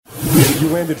You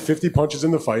landed 50 punches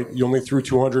in the fight. You only threw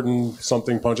 200 and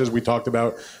something punches. We talked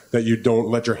about that you don't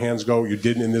let your hands go. You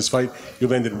didn't in this fight. You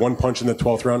landed one punch in the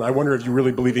 12th round. I wonder if you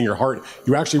really believe in your heart.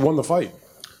 You actually won the fight.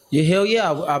 Yeah, hell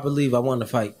yeah, I believe I won the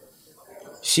fight.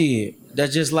 Shit,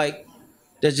 that's just like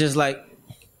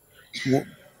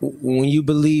when you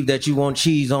believe that you want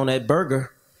cheese on that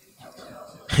burger.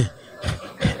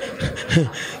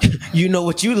 You know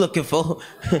what you looking for.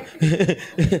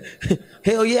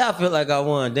 Hell yeah, I feel like I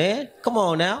won, Dan. Come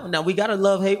on now. Now we got a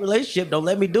love-hate relationship. Don't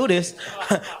let me do this.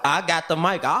 I got the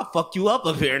mic. I'll fuck you up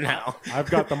here now. I've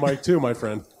got the mic too, my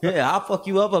friend. Yeah, I'll fuck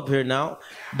you up here now.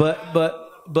 But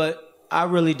I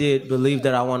really did believe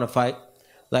that I won a fight.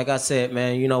 Like I said,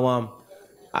 man, you know,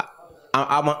 I'm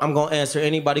gonna answer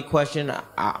anybody question.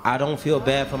 I don't feel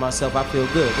bad for myself. I feel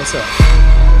good. What's up?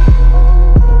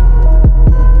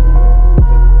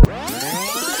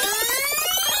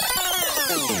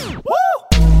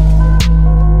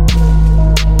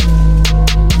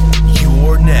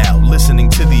 Listening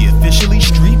to the Officially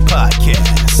Street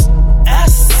Podcast.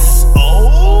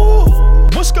 S.O.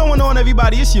 What's going on,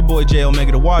 everybody? It's your boy J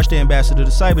Omega, the Washed Ambassador,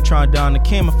 the Cybertron Don, the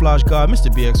Camouflage God,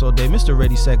 Mr. BX all day, Mr.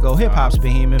 Ready Set Go, Hip Hop's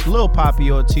Behemoth, Lil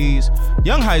Poppy Ortiz,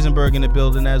 Young Heisenberg in the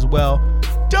building as well.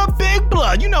 The Big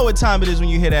Blood. You know what time it is when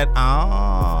you hear that.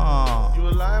 You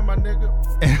a liar, my nigga?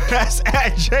 And that's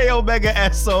at J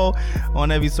Omega SO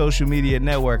on every social media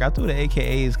network. I threw the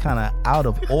AKAs kind of out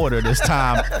of order this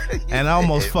time, and I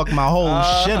almost fucked my whole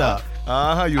shit up.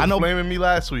 You were blaming me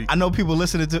last week. I know people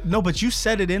listening to no, but you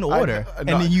said it in order, and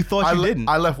then you thought you didn't.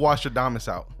 I left Washadamas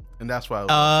out, and that's why.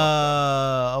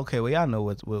 Okay, well, y'all know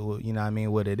what you know. What I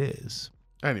mean, what it is.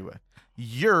 Anyway.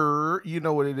 You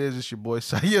know what it is. It's your boy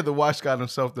Sayer, the Wash God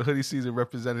himself, the hoodie season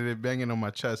representative, banging on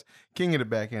my chest, king of the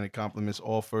backhanded compliments,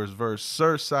 all first verse,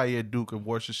 Sir Sayer Duke of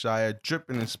Worcestershire,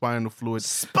 dripping in spinal fluid,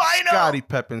 Scotty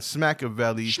Peppin,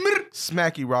 Smackavelli,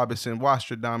 Smacky Robinson,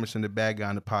 Wastradamus, and the bad guy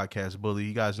on the podcast bully.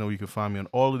 You guys know you can find me on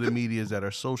all of the medias that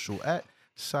are social at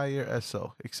Sayer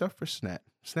SO, except for Snap.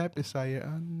 Snap is Sayer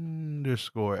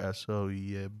 _SO.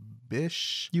 Yeah,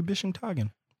 bish. You bish and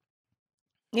togging.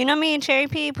 You know me and Cherry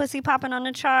P, pussy popping on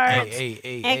the charts,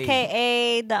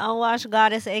 a.k.a. the Unwashed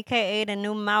Goddess, a.k.a. the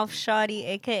New Mouth Shorty,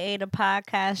 a.k.a. the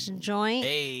Podcast Joint.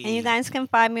 And you guys can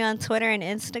find me on Twitter and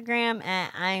Instagram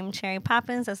at I'm Cherry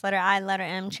Poppins. That's letter I, letter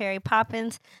M, Cherry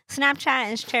Poppins.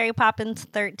 Snapchat is Cherry Poppins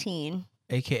 13.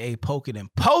 A.k.a. Poke It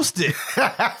and Post It.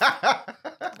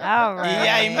 All right.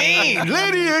 Yeah, I mean,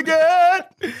 lady again.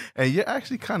 And you're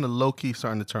actually kind of low-key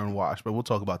starting to turn wash, but we'll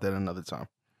talk about that another time.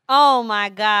 Oh my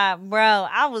God, bro.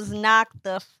 I was knocked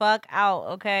the fuck out,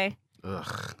 okay?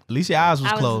 Ugh. At least your eyes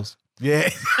was closed. Yeah.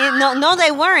 No,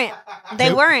 they weren't.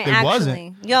 They weren't, it actually.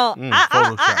 Wasn't. Yo,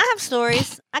 I have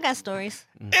stories. I got stories.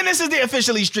 And this is the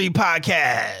Officially Street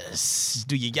Podcast.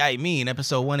 Do you guy mean?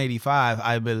 Episode 185,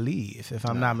 I believe, if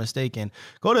I'm not mistaken.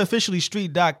 Go to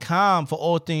officiallystreet.com for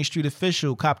all things street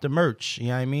official. Cop the merch. You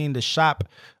know what I mean? The shop,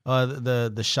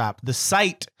 the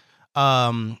site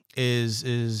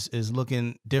is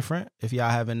looking different, if y'all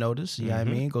haven't noticed. You know what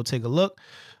I mean? Go take a look,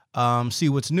 see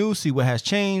what's new, see what has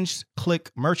changed,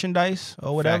 click merchandise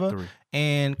or whatever. Factory.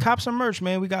 And cop some merch,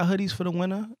 man. We got hoodies for the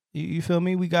winter. You feel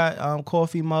me? We got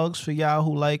coffee mugs for y'all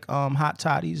who like hot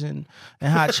toddies and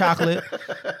hot chocolate,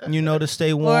 you know, to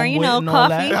stay warm. Or, you know, and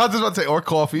coffee. all that. I was just about to say, or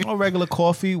coffee. Or regular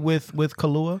coffee with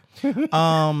Kahlua.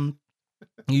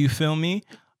 You feel me?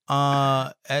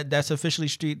 That's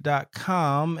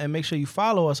officiallystreet.com, and make sure you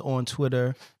follow us on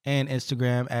Twitter and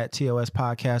Instagram at TOS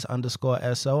Podcast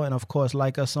 _SO, and of course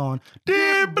like us on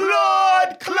the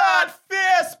Blood Clot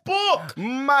Facebook,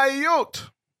 my youth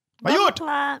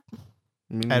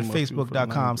at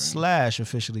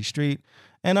facebook.com/officiallystreet.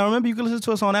 And remember, you can listen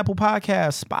to us on Apple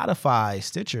Podcasts, Spotify,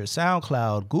 Stitcher,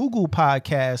 SoundCloud, Google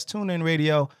Podcasts, TuneIn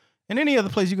Radio, and any other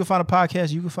place you can find a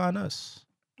podcast. You can find us.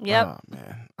 Yep. Oh,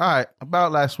 man. All right.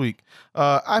 About last week,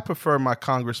 I prefer my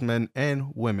congressmen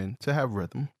and women to have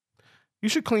rhythm. You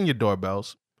should clean your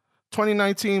doorbells.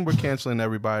 2019, we're canceling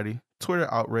everybody. Twitter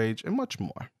outrage and much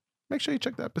more. Make sure you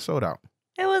check the episode out.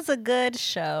 It was a good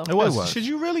show. It was. Should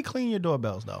you really clean your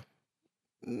doorbells though?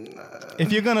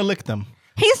 If you're gonna lick them.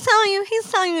 He's telling you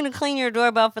to clean your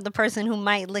doorbell for the person who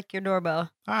might lick your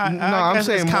doorbell. I'm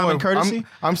saying common more, courtesy.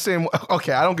 I'm saying,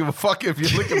 okay, I don't give a fuck if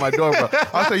you're licking my doorbell.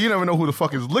 I'll say you never know who the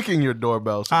fuck is licking your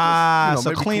doorbell. So,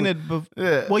 so clean it.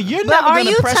 Yeah. Well, you're never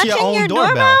going to press your own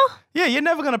doorbell? Yeah, you're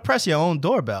never going to press your own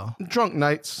doorbell. Drunk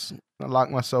nights, I lock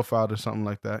myself out or something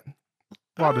like that.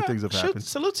 A lot of things have happened.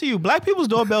 Salute to you. Black people's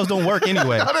doorbells don't work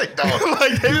anyway. No, they don't.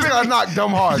 Like, they just got knocked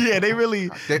dumb hard. Yeah, they really.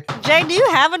 Jay, do you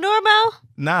have a doorbell?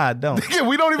 Nah, I don't.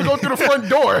 We don't even go through the front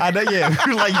door. I know, yeah.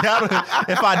 Like,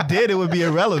 if I did, it would be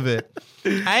irrelevant.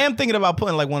 I am thinking about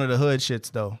putting like one of the hood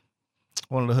shits though.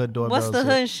 One of the hood doorbells. What's the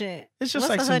hood shit? It's just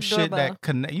What's like some shit doorbell?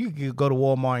 that you could go to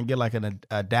Walmart and get like an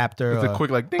adapter, It's a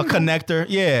quick like ding, a connector,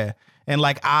 yeah. And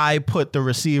like I put the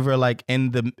receiver like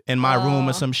in my room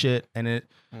or some shit, and it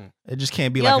just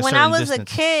can't be like a certain when I was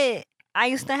distance. a kid, I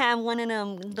used to have one of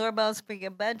them doorbells for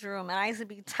your bedroom, and I used to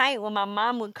be tight when my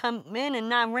mom would come in and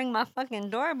not ring my fucking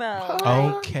doorbell.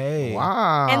 Okay.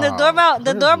 Wow. And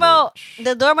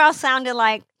the doorbell sounded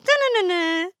like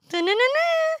da-na-na-na,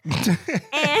 da-na-na-na.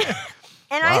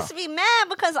 And I used to be mad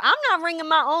because I'm not ringing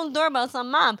my own doorbell. So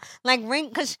Mom, like ring,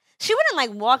 because she wouldn't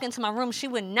like walk into my room. She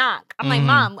would knock. I'm like,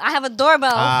 Mom, I have a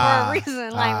doorbell for a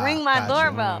reason. Like ring my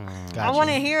doorbell. I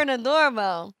want to hear the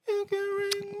doorbell. You can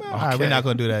ring my... All right, we're not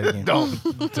gonna do that again.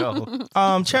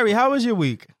 Don't. Cherry, how was your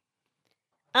week?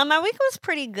 My week was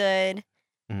pretty good.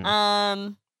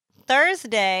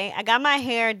 Thursday, I got my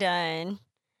hair done.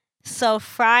 So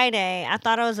Friday, I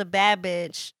thought I was a bad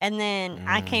bitch, and then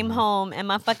I came home and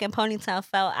my fucking ponytail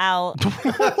fell out.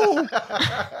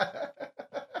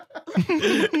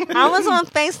 I was on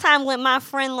FaceTime with my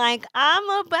friend, like, I'm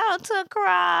about to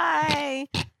cry.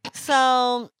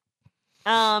 So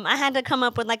I had to come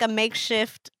up with like a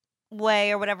makeshift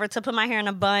way or whatever to put my hair in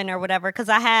a bun or whatever, because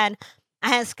I had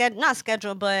not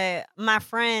scheduled, but my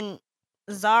friend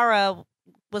Zara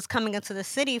was coming into the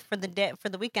city for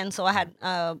the weekend, so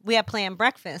we had planned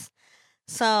breakfast.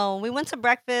 So we went to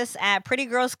breakfast at Pretty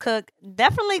Girls Cook.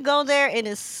 Definitely go there. It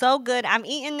is so good. I'm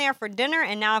eating there for dinner,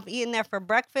 and now I've eaten there for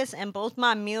breakfast, and both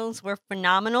my meals were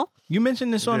phenomenal. You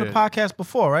mentioned this on the podcast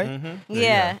before, right? Mm-hmm.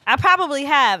 Yeah, I probably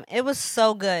have. It was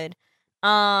so good.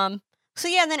 So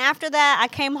yeah, then after that, I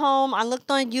came home. I looked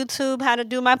on YouTube how to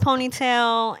do my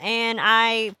ponytail, and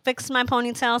I fixed my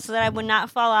ponytail so that I would not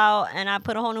fall out, and I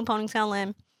put a whole new ponytail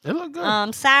in. It looked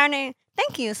good. Saturday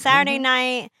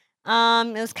night,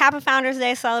 it was Kappa Founders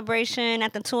Day celebration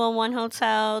at the 201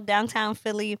 Hotel, downtown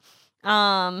Philly.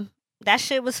 That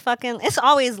shit was it's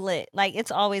always lit. Like,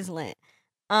 it's always lit.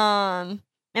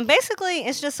 And basically,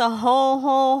 it's just a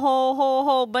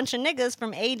whole bunch of niggas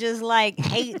from ages like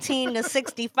 18 to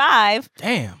 65.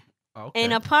 Damn. Okay.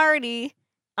 In a party.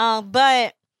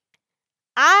 But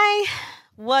I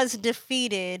was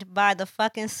defeated by the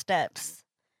fucking steps.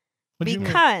 What do you mean?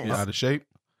 Because You out of shape?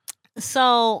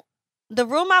 so the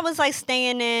room I was like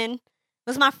staying in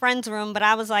was my friend's room, but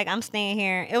I was like, I'm staying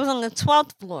here. It was on the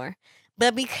 12th floor.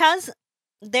 But because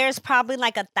there's probably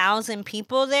like 1,000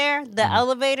 people there, the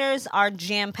elevators are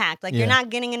jam-packed. Like, you're not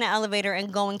getting in the elevator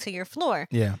and going to your floor.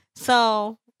 Yeah.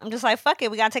 So I'm just like, fuck it,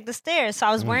 we gotta take the stairs. So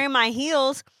I was wearing my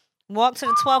heels, walked to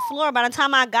the 12th floor. By the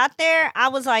time I got there, I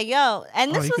was like, yo.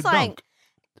 And this was like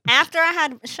after I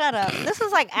had This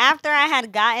was like after I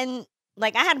had gotten,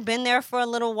 like, I had been there for a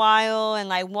little while and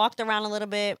like walked around a little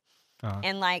bit.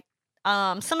 And like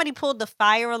somebody pulled the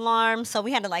fire alarm, so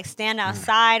we had to like stand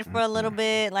outside for a little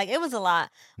bit. Like, it was a lot.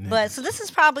 But so this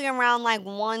is probably around like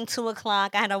 1-2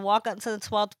 o'clock. I had to walk up to the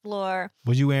 12th floor.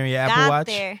 Was you wearing your Apple Watch?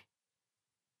 There.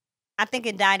 I think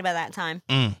it died by that time.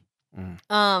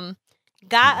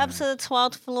 Got up to the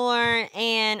 12th floor,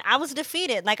 and I was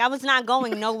defeated. Like, I was not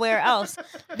going nowhere else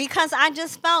because I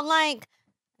just felt like,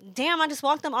 damn, I just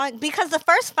walked them on, because the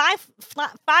first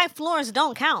five floors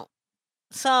don't count.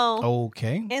 So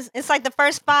okay, it's like the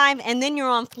first 5, and then you're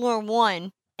on floor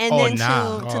 1, and then 2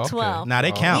 to 12. Nah,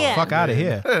 they count. Yeah. Fuck out of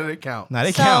here. They count. Nah,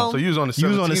 they count. So you was on the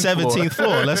 17th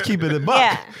floor. Let's keep it a buck.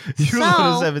 Yeah. You was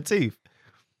on the 17th.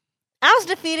 I was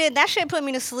defeated. That shit put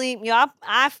me to sleep. Yo,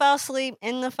 I fell asleep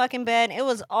in the fucking bed. It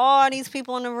was all these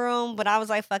people in the room, but I was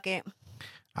like, fuck it.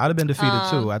 I'd have been defeated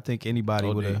too. I think anybody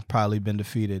would have probably been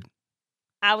defeated.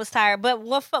 I was tired. But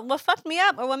what fucked me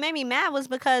up, or what made me mad, was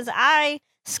because I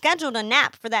scheduled a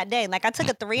nap for that day. Like, I took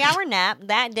a 3-hour nap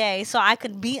that day so I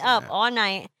could be up all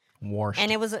night.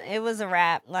 And it was a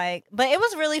wrap. Like, but it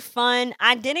was really fun.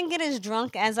 I didn't get as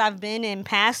drunk as I've been in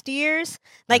past years.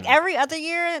 Like, every other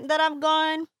year that I've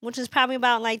gone, which is probably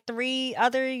about like 3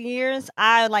 other years,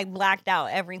 I like blacked out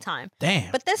every time.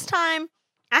 Damn. But this time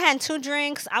I had 2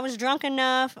 drinks. I was drunk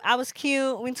enough. I was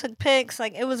cute. We took pics.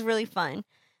 Like, it was really fun.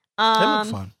 It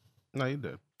looked fun. No, you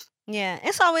did. Yeah,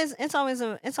 it's always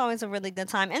a really good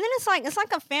time. And then it's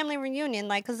like a family reunion,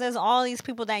 like, because there's all these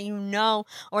people that you know,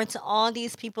 or it's all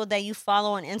these people that you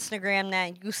follow on Instagram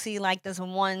that you see like this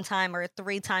 1 time or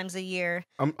 3 times a year.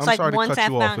 I'm like sorry to cut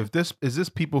you off. Is this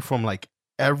people from like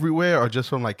everywhere, or just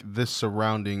from like this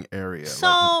surrounding area?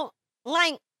 So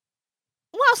well,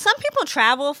 some people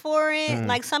travel for it.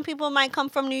 Like, some people might come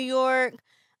from New York.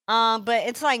 But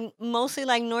it's like mostly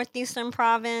like northeastern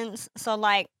province. So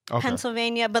like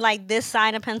Pennsylvania, but like this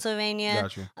side of Pennsylvania.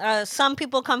 Gotcha. Some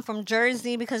people come from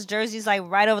Jersey because Jersey's like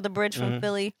right over the bridge from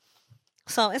Philly.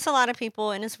 So it's a lot of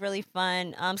people and it's really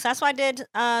fun. So that's what I did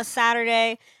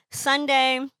Saturday.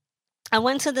 Sunday, I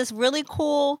went to this really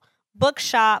cool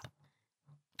bookshop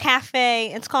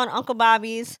cafe. It's called Uncle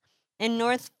Bobby's in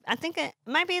North. I think it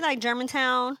might be like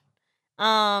Germantown.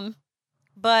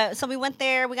 But so we went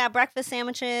there. We got breakfast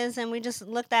sandwiches and we just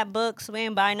looked at books. We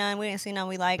didn't buy none. We didn't see none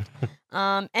we liked.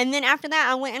 And then after that,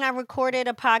 I went and I recorded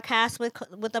a podcast with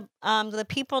the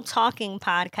People Talking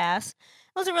podcast.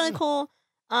 It was a really cool.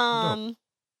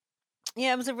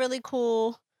 Yeah, it was a really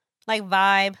cool like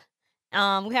vibe.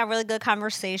 We had really good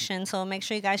conversation. So make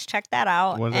sure you guys check that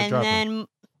out. When's that dropping? Then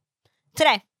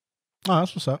today. Oh,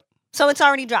 that's what's up. So it's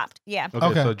already dropped. Yeah.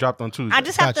 Okay. So it dropped on Tuesday. I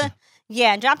just have to.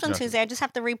 Yeah, it dropped on Tuesday. I just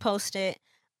have to repost it.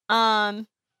 And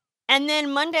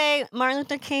then Monday, Martin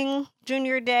Luther King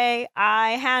Jr. Day,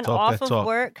 I had off of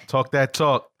work. Talk that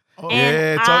talk.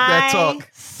 Yeah, talk that talk.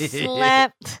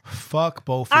 Slept. Fuck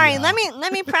both. All right, let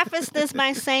me preface this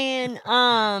by saying,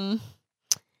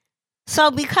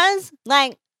 so because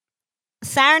like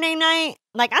Saturday night,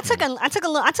 like I took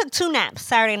 2 naps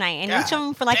Saturday night, and each of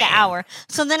them for like an hour.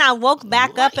 So then I woke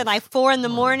back up at like 4 a.m,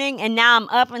 and now I'm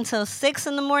up until 6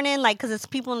 a.m, like because it's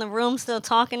people in the room still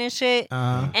talking and shit.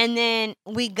 And then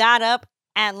we got up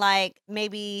at like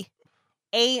maybe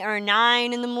 8 or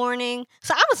 9 in the morning.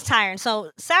 So I was tired.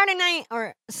 So Saturday night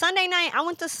or Sunday night, I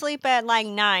went to sleep at like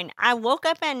 9. I woke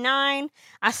up at 9.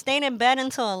 I stayed in bed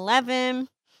until 11.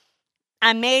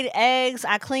 I made eggs.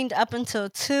 I cleaned up until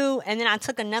 2, and then I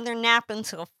took another nap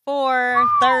until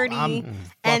 4:30.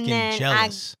 And then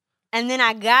jealous.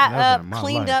 I got up,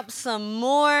 cleaned up some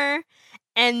more,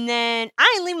 and then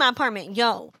I didn't leave my apartment.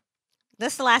 Yo,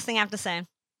 this is the last thing I have to say.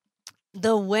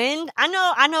 The wind.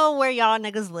 I know where y'all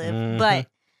niggas live, but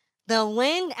the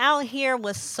wind out here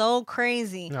was so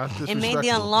crazy. It made the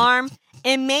alarm.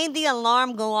 It made the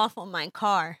alarm go off on my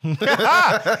car.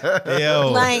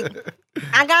 Yo. Like,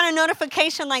 I got a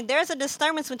notification like there's a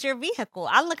disturbance with your vehicle.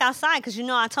 I look outside because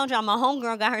I told y'all my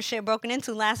homegirl got her shit broken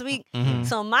into last week.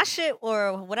 So my shit,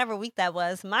 or whatever week that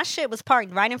was, my shit was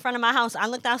parked right in front of my house. I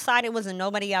looked outside, it wasn't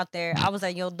nobody out there. I was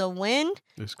like, yo, the wind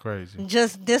it's crazy.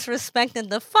 Just disrespected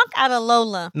the fuck out of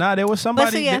Lola. Nah, there was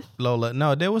somebody Lola.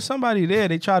 No, there was somebody there.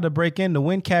 They tried to break in. The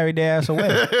wind carried their ass away.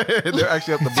 They're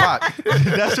actually up the block.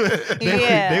 That's what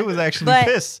they was actually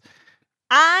pissed.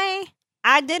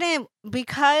 I didn't,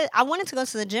 because I wanted to go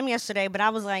to the gym yesterday, but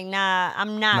I was like, nah,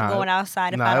 I'm not going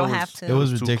outside if I don't have to. It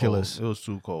was ridiculous. It was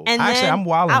too cold. And actually, I'm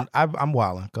wilding. I'm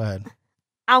wilding. Go ahead.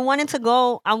 I wanted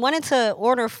to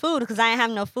order food because I didn't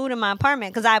have no food in my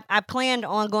apartment because I planned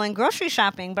on going grocery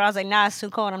shopping, but I was like, nah, it's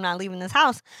too cold. I'm not leaving this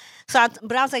house.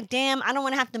 But I was like, damn, I don't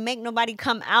want to have to make nobody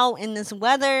come out in this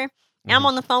weather. And I'm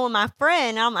on the phone with my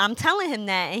friend. I'm telling him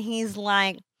that, and he's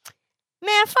like,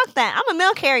 man, fuck that. I'm a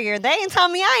mail carrier. They ain't tell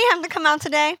me I ain't have to come out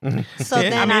today. So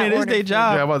then it is their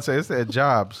job. Yeah, I'm about to say it's their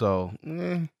job. So,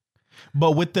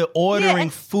 But with the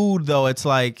ordering food though, it's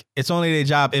like it's only their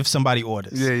job if somebody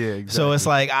orders. Yeah, exactly. So it's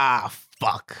like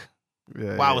fuck.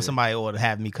 Yeah, Why would somebody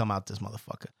have me come out this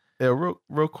motherfucker? Yeah,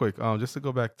 real quick. Just to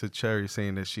go back to Cherry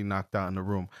saying that she knocked out in the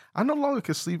room. I no longer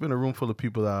can sleep in a room full of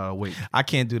people that are awake. I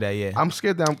can't do that. Yeah, I'm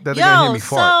scared that they're gonna hear me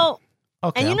fart.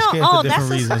 Okay, and I'm scared for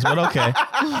different reasons, but okay.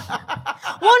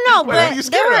 Well, no, Wait, but what are you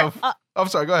scared of? I'm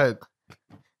sorry, go ahead.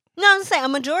 No, I'm saying a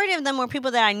majority of them were people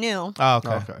that I knew. Oh,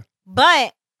 okay.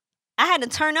 But I had to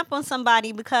turn up on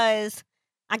somebody because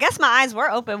I guess my eyes were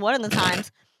open one of the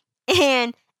times.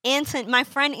 And my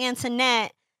friend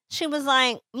Antoinette, she was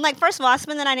like, first of all, I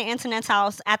spend the night at Antoinette's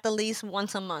house at the least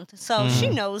once a month. So she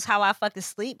knows how I fucking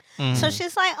sleep. So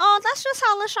she's like, oh, that's just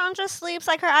how LaShondra sleeps.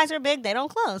 Like, her eyes are big. They don't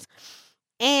close.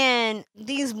 And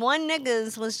these one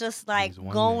niggas was just like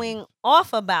going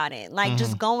off about it, like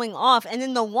just going off. And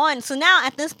then so now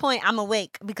at this point I'm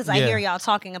awake because I hear y'all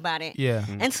talking about it. Yeah.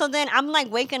 And so then I'm like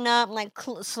waking up, like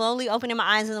slowly opening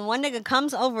my eyes, and then one nigga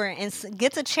comes over and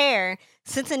gets a chair,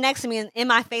 sits it next to me in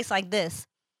my face like this.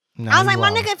 I was like, my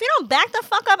nigga, if you don't back the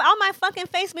fuck up out my fucking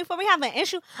face before we have an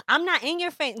issue, I'm not in your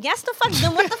face. Yes, the fuck.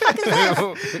 Then what the fuck is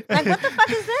this? Like, what the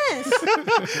fuck is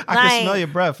this? I can smell your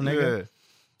breath, nigga.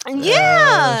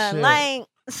 Yeah, like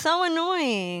so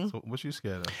annoying. So what you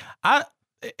scared of?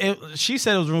 She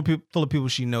said it was a room full of people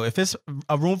she knew. If it's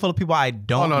a room full of people I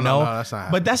don't know, no, that's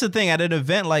not but that's the thing. At an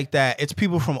event like that, it's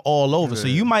people from all over. So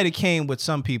you might have came with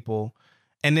some people,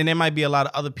 and then there might be a lot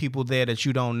of other people there that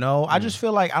you don't know. I just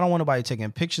feel like I don't want nobody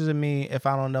taking pictures of me if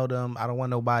I don't know them. I don't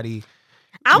want nobody.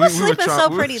 I was sleeping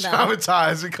so pretty though.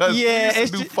 Traumatized because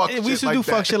we used to do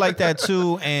fuck shit like that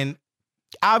too, and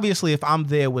obviously, if I'm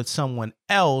there with someone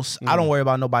else, I don't worry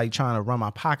about nobody trying to run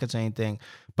my pockets or anything.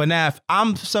 But now, if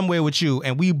I'm somewhere with you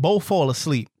and we both fall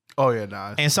asleep, oh yeah,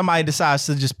 nah. and somebody decides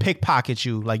to just pickpocket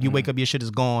you, like you wake up, your shit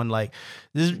is gone. Like,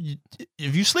 this,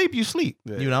 if you sleep, you sleep.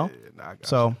 Yeah, you know. Yeah, nah,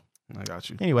 I got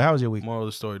you. Anyway, how was your week? Moral of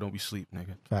the story: don't be sleep,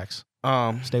 nigga. Facts.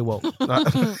 Stay woke. All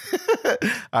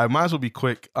right, might as well be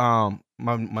quick. My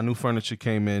new furniture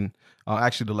came in.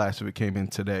 Actually, the last of it came in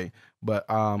today. But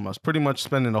I was pretty much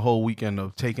spending the whole weekend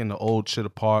of taking the old shit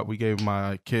apart. We gave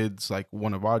my kids like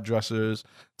one of our dressers,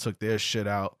 took their shit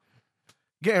out,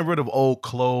 getting rid of old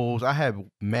clothes. I have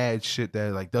mad shit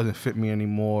that like doesn't fit me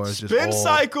anymore. It's just Spin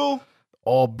cycle.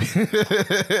 All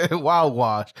wild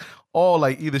wash. All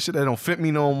like either shit that don't fit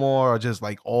me no more or just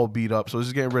like all beat up. So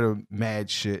just getting rid of mad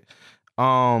shit.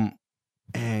 And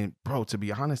bro, to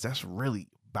be honest, that's really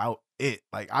about it.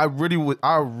 Like I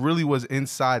really was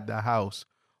inside the house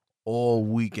all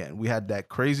weekend. We had that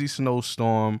crazy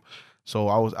snowstorm, so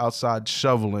I was outside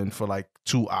shoveling for like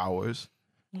 2 hours.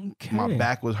 Okay. My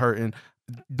back was hurting.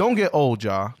 Don't get old,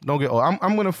 y'all. Don't get old.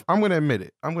 I'm gonna admit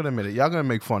it. Y'all gonna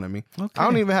make fun of me. Okay. I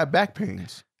don't even have back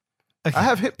pains. I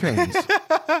have hip pains.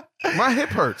 My hip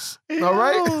hurts. All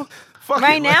right. Fuck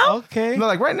right now? Okay. No,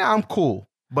 like right now I'm cool.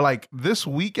 But like this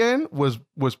weekend was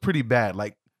pretty bad.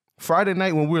 Like Friday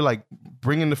night when we were like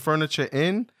bringing the furniture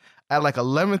in at like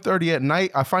 11:30 at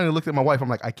night, I finally looked at my wife. I'm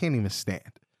like, I can't even stand.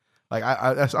 Like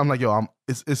I'm like, yo,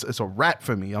 it's a wrap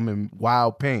for me. I'm in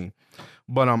wild pain.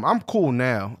 But I'm cool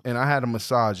now, and I had a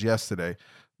massage yesterday.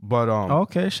 But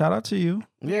okay, shout out to you.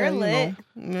 Yeah, you're lit.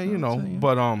 You know.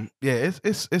 But yeah,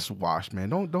 it's washed, man.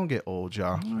 Don't get old,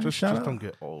 y'all. Right, just don't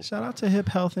get old. Shout out to Hip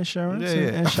Health Insurance. Yeah.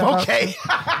 And shout okay.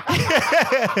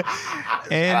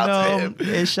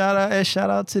 and shout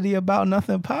out to the About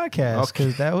Nothing podcast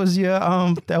because that was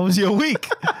your week.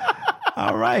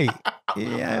 All right.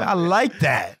 Yeah, I like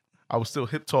that. I would still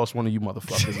hip toss one of you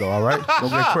motherfuckers though, all right? Don't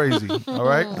get crazy, all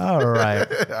right? All right.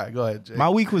 All right, go ahead, Jay. My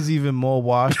week was even more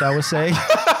washed, I would say.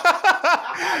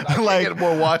 Like get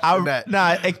more washed than that.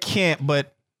 Nah, I can't,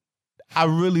 but I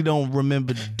really don't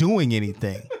remember doing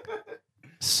anything.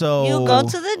 So you go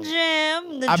to the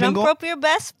gym, jump rope your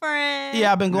best friend.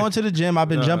 Yeah, I've been going to the gym. I've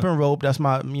been jumping rope. That's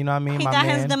my, you know what I mean? He got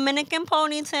his Dominican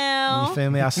ponytail. You feel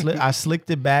me? I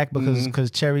slicked it back because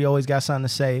Cherry always got something to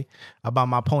say about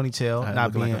my ponytail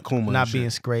not being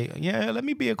straight. Yeah, let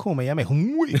me be a Kuma. Yeah,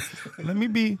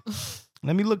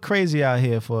 let me look crazy out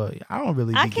here for. I don't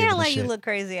really. I can't let you look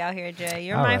crazy out here, Jay.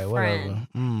 You're my friend.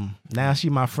 Now she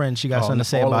my friend. She got something to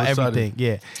say about everything.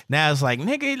 Yeah. Now it's like,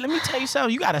 nigga, let me tell you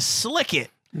something. You gotta slick it.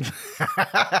 You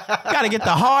gotta get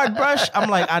the hard brush. I'm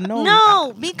like, I know.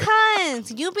 No,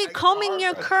 because you be combing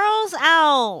your curls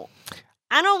out.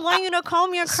 I don't want you to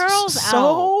comb your curls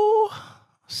out.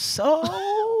 So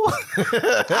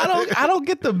I don't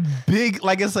get the big,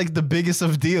 like it's like the biggest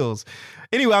of deals.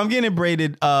 Anyway, I'm getting it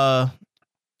braided.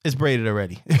 It's braided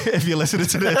already. If you're listening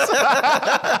to this,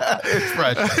 it's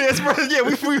fresh. It's fresh. Yeah,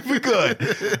 we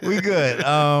good. We good.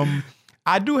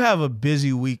 I do have a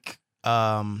busy week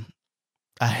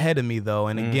ahead of me though,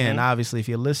 and again, obviously, if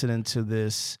you're listening to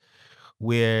this,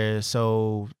 we got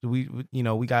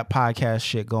podcast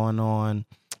shit going on.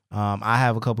 I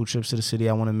have a couple trips to the city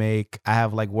I want to make. I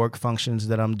have like work functions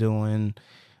that I'm doing.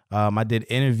 I did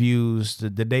interviews the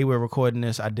day we're recording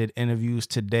this. I did interviews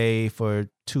today for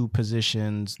 2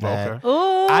 positions that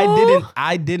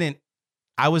I didn't.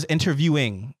 I was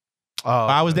interviewing.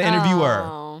 I was the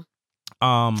interviewer.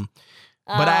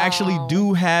 But I actually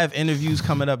do have interviews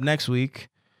coming up next week.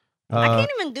 I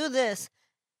can't even do this.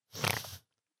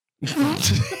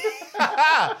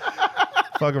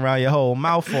 Fuck around, your whole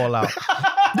mouth fall out.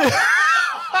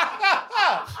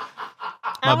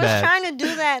 I was trying to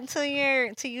do that to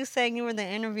you saying you were the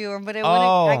interviewer, but it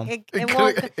won't. It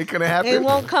couldn't happen. It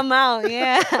won't come out.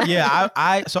 Yeah. Yeah.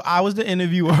 I was the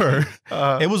interviewer.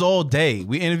 It was all day.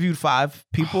 We interviewed 5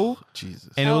 people. Jesus.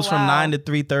 And it was from 9 to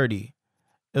 3:30.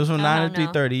 It was from 9 to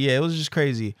 3:30. Yeah, it was just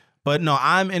crazy. But no,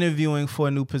 I'm interviewing for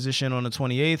a new position on the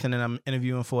 28th, and then I'm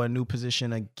interviewing for a new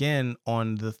position again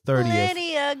on the 30th.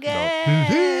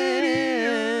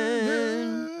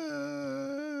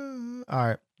 All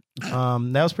right.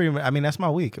 That was pretty much, I mean, that's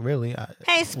my week, really.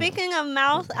 Hey, speaking of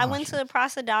mouth, I went to the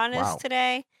prosthodontist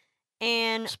today.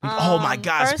 And oh my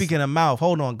God, speaking of mouth,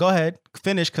 hold on. Go ahead.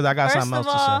 Finish because I got something else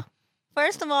to say.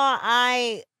 First of all,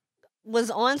 I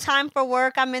was on time for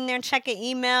work. I'm in there checking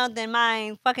email. Then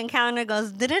my fucking calendar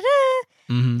goes,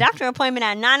 doctor appointment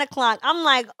at 9:00. I'm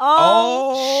like,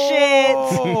 shit.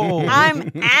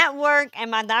 I'm at work and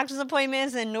my doctor's appointment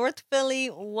is in North Philly.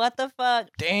 What the fuck?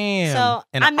 Damn. So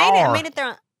I made it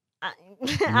there.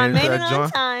 I made it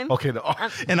on time. time. Okay, the R.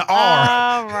 In the R.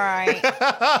 All right.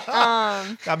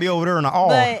 Gotta be over there in the R.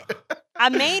 But I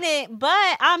made it,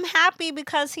 but I'm happy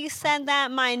because he said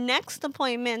that my next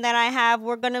appointment that I have,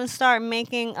 we're going to start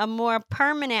making a more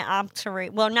permanent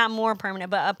obturator. Well, not more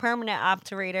permanent, but a permanent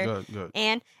obturator. Good.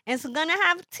 And it's going to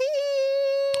have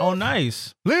teeth. Oh,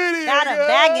 nice. Gotta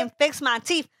bag and fix my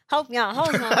teeth. Hope y'all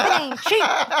hoes know it ain't cheap.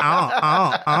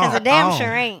 Because it damn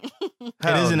sure ain't. It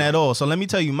isn't at all. So let me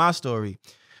tell you my story.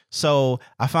 So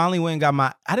I finally went and got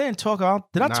my. I didn't talk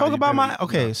about. Did I talk about my?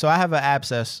 Okay, no. So I have an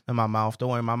abscess in my mouth. Don't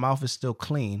worry, my mouth is still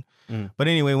clean. But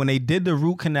anyway, when they did the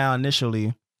root canal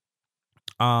initially,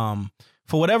 for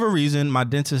whatever reason, my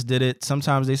dentist did it.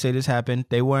 Sometimes they say this happened.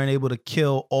 They weren't able to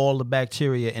kill all the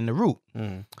bacteria in the root.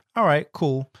 All right,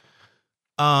 cool.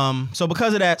 So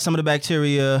because of that, some of the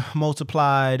bacteria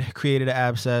multiplied, created an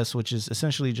abscess, which is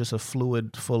essentially just a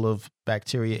fluid full of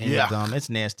bacteria in your gum. It's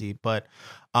nasty, but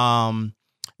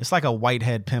it's like a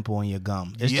whitehead pimple in your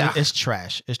gum. It's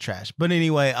trash. It's trash. But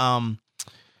anyway,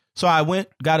 so I went,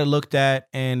 got it looked at,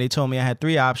 and they told me I had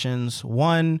 3 options.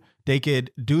 One, they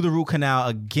could do the root canal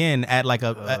again at like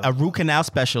a root canal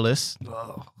specialist.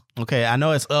 Okay, I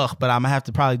know it's but I'm gonna have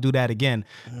to probably do that again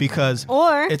because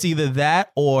it's either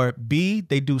that or B,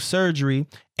 they do surgery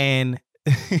and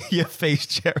your face,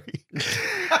 Jerry.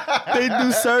 They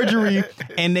do surgery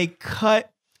and they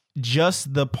cut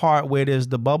just the part where there's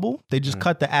the bubble. They just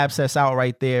cut the abscess out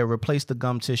right there, replace the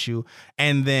gum tissue,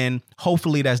 and then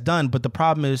hopefully that's done. But the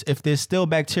problem is if there's still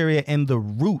bacteria in the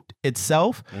root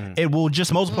itself, it will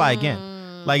just multiply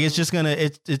again. Like it's just gonna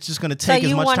take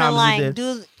as much time as it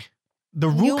did. The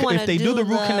root, if they do the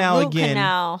root canal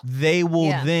again, they will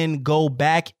then go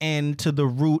back into the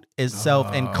root itself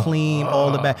and clean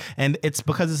all the back. And it's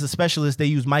because it's a specialist, they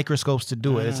use microscopes to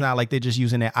do it. It's not like they're just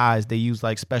using their eyes. They use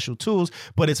like special tools,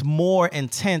 but it's more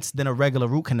intense than a regular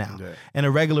root canal. And a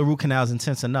regular root canal is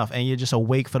intense enough. And you're just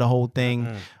awake for the whole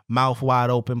thing, mouth wide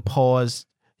open, pause.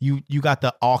 You got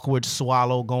the awkward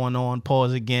swallow going on,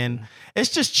 pause again. It's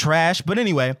just trash. But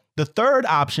anyway, the third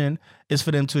option is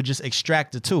for them to just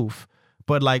extract the tooth.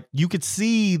 But like you could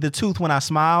see the tooth when I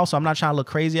smile, so I'm not trying to look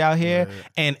crazy out here.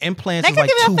 And implants is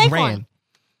like $2,000.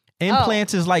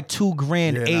 Implants is like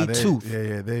 $2,000 tooth.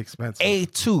 Yeah, they're expensive. A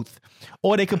tooth,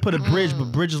 or they could put a bridge,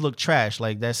 but bridges look trash.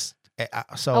 Like that's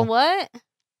so. A what?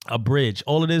 A bridge.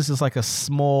 All it is like a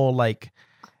small, like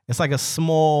it's like a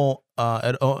small.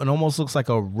 It almost looks like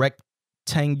a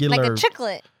rectangular, like a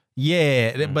chiclet.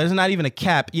 Yeah, but it's not even a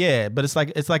cap. Yeah, but it's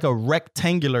like a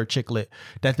rectangular chiclet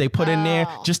that they put in there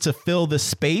just to fill the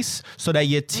space so that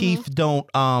your teeth don't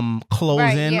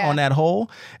close in on that hole.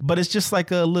 But it's just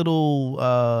like a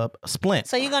little splint.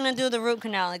 So you're gonna do the root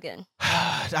canal again?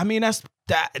 I mean, that's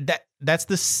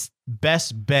the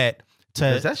best bet.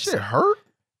 Does that shit hurt?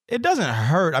 It doesn't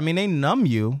hurt. I mean, they numb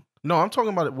you. No, I'm talking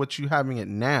about what you having it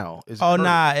now. It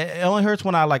only hurts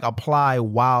when I like apply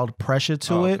wild pressure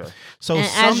to it. So and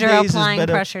some as you're days applying is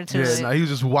better. Pressure to it. No, he was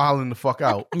just wilding the fuck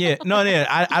out.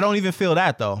 I don't even feel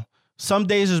that though. Some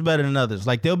days is better than others.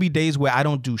 Like there'll be days where I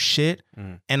don't do shit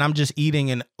and I'm just eating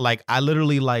and like I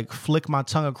literally like flick my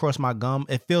tongue across my gum.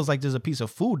 It feels like there's a piece of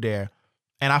food there.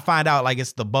 And I find out like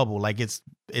it's the bubble, like it's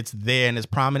there and it's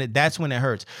prominent. That's when it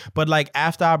hurts. But like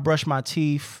after I brush my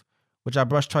teeth, which I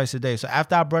brush twice a day. So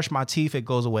after I brush my teeth, it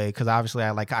goes away because obviously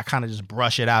I kind of just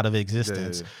brush it out of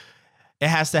existence. It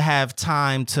has to have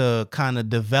time to kind of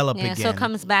develop again. So it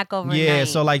comes back overnight. Yeah,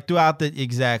 so like throughout the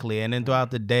and then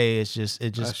throughout the day, it just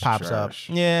pops trash.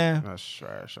 Up. Yeah, that's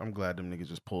trash. I'm glad them niggas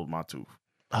just pulled my tooth.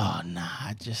 Oh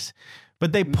nah,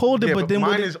 but they pulled it. But then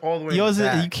mine is all the way yours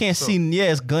back, you can't see.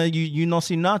 Yeah, it's good. You don't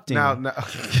see nothing. Now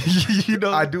you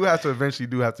know I do have to eventually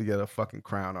get a fucking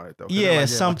crown on it though. Yeah,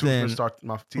 something.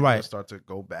 My teeth will start to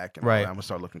go back, and I'm gonna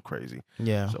start looking crazy.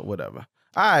 Yeah. So whatever.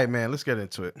 All right, man. Let's get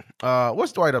into it.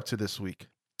 What's Dwight up to this week?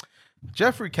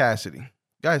 Jeffrey Cassidy,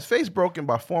 guys, face broken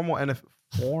by former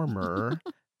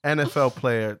NFL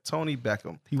player Tony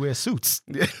Beckham. He wears suits.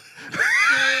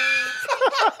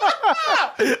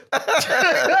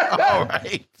 All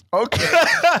right. Okay.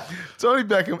 Tony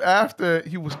Beckham, after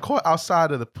he was caught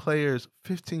outside of the player's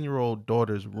 15-year-old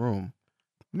daughter's room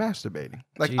masturbating.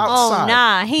 Like outside. Oh,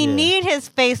 nah. He need his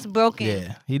face broken.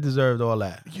 Yeah. He deserved all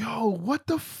that. Yo, what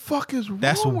the fuck is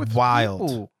That's wrong with wild.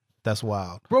 people? That's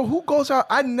wild. Bro, who goes out?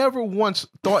 I never once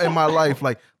thought in my life,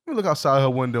 like, let me look outside her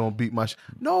window and beat my shit.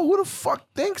 No, who the fuck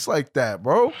thinks like that,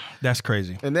 bro? That's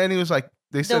crazy. And then he was like,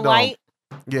 they said,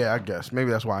 yeah, I guess. Maybe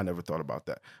that's why I never thought about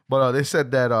that. But they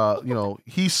said that,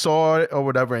 he saw it or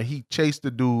whatever, and he chased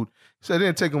the dude. He said it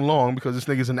didn't take him long because this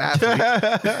nigga's an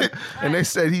athlete. And they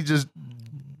said he just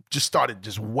started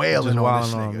just wailing on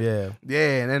this nigga.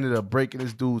 Yeah, and ended up breaking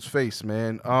this dude's face,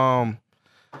 man.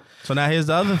 So now here's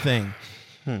the other thing.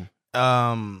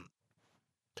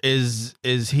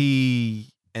 Is he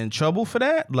in trouble for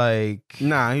that? Like,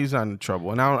 nah, he's not in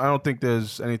trouble, and I don't think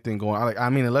there's anything going on. Like, I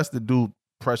mean, unless the dude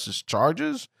presses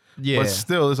charges. Yeah, but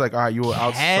still, it's like, all right, you were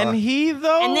outside. Can he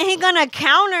though? And then he gonna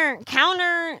counter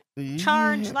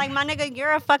charge like, my nigga,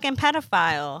 you're a fucking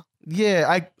pedophile.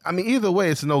 Yeah, I mean, either way,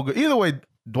 it's no good. Either way,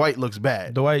 Dwight looks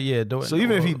bad. Dwight. So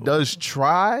even if he does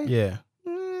try,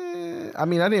 I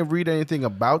mean, I didn't read anything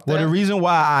about that. Well, the reason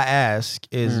why I ask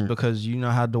is because you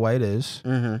know how Dwight is.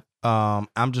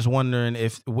 I'm just wondering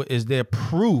is there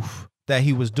proof that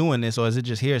he was doing this, or is it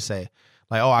just hearsay?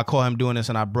 Like, oh, I caught him doing this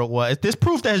and I broke. Well, there's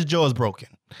proof that his jaw is broken.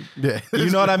 Yeah, you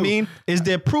know what I mean? Is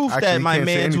there proof that my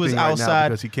man was outside right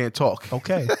because he can't talk?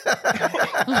 Okay,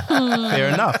 fair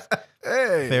enough.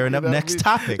 Hey, fair enough. Next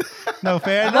topic. No,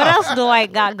 fair enough. What else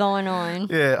Dwight got going on?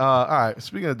 Yeah, all right.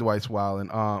 Speaking of Dwight's wilding,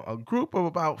 a group of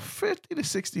about 50 to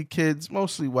 60 kids,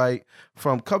 mostly white,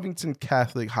 from Covington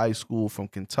Catholic High School from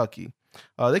Kentucky.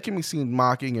 They can be seen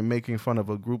mocking and making fun of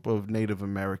a group of Native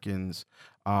Americans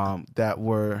that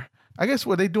were, I guess,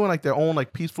 were they doing like their own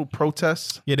like peaceful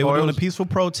protests? Yeah, they were doing a peaceful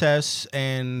protests,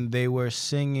 and they were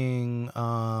singing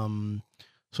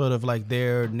sort of like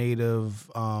their native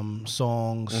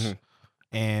songs,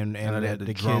 and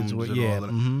the kids were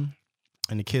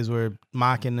and the kids were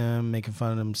mocking them, making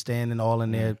fun of them, standing all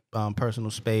in their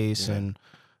personal space, and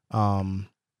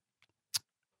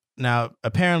now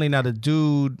apparently the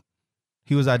dude,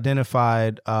 he was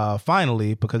identified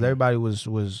finally because everybody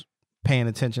was paying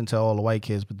attention to all the white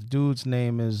kids, but the dude's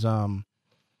name is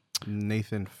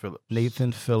Nathan Phillips.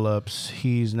 Nathan Phillips.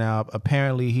 He's now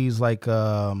apparently he's like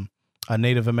a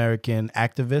Native American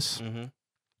activist.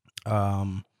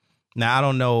 Now I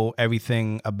don't know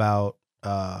everything about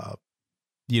that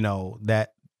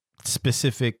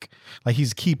specific, like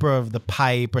he's keeper of the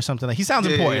pipe or something. Like he sounds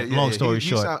important. Long story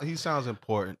short, he sounds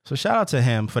important. So shout out to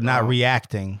him for not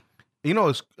reacting. You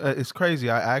know, it's crazy.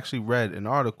 I actually read an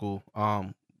article.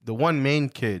 The one main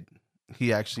kid,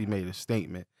 he actually made a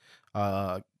statement.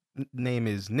 Name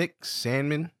is Nick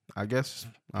Sandman, I guess.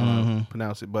 I don't know how to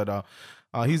pronounce it, but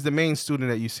he's the main student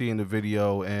that you see in the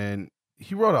video, and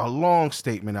he wrote a long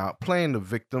statement out playing the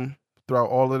victim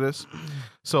throughout all of this.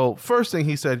 So first thing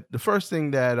he said, the first thing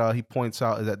that he points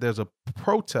out is that there's a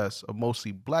protest of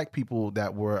mostly black people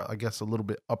that were, I guess, a little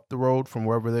bit up the road from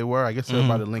wherever they were. I guess they're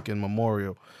by the Lincoln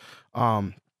Memorial.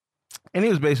 And he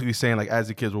was basically saying, like, as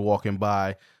the kids were walking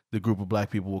by, the group of black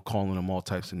people were calling them all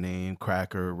types of names,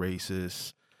 cracker,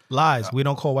 racist. Lies. We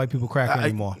don't call white people cracker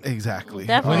anymore. Exactly.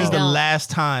 Definitely when is the last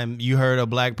time you heard a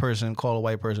black person call a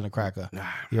white person a cracker?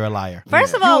 You're a liar.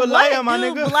 First of all, what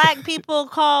do black people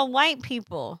call white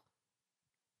people?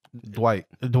 Dwight.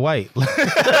 No,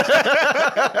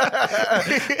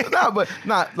 but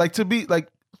not like, to be like,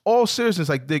 all seriousness,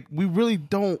 like we really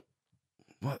don't.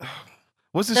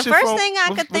 What's this? The first thing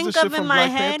I could think of in my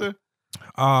head.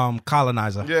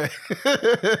 Colonizer. Yeah,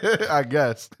 I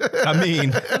guess. I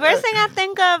mean, the first thing I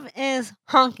think of is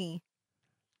honky.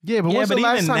 Yeah, but when's the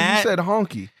last time you said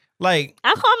honky? Like,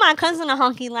 I called my cousin a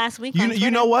honky last week.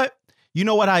 You know what? You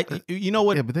know what?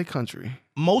 Yeah, but they country.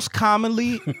 Most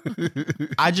commonly,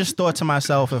 I just thought to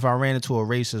myself, if I ran into a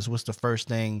racist, what's the first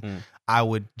thing I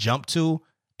would jump to?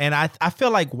 And I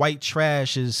feel like white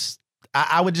trash is.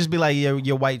 I would just be like, yeah,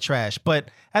 you're white trash. But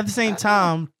at the same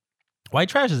time, white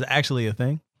trash is actually a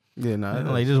thing. Yeah, no.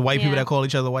 Like just white people that call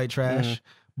each other white trash.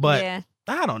 But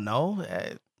I don't know.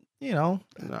 I'm going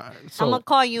to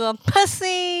call you a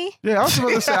pussy. Yeah, I was about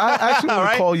to say, I actually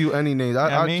wouldn't call you any names.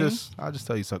 I'll just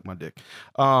tell you suck my dick.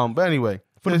 But anyway,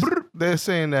 they're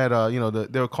saying that,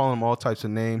 they were calling him all types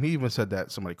of names. He even said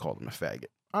that somebody called him a faggot.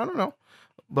 I don't know.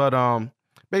 But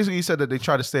basically, he said that they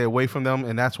tried to stay away from them,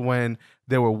 and that's when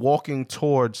they were walking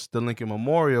towards the Lincoln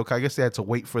Memorial. I guess they had to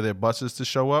wait for their buses to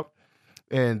show up,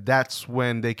 and that's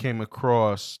when they came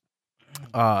across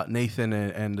Nathan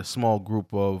and the small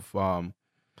group of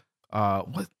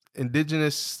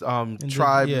indigenous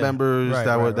tribe members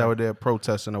that were there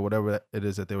protesting or whatever it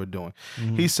is that they were doing.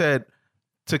 He said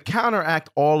to counteract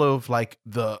all of like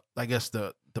the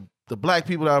black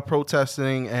people that are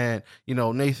protesting and,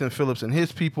 Nathan Phillips and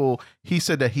his people, he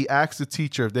said that he asked the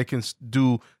teacher if they can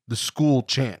do the school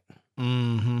chant.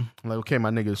 I'm like, okay, my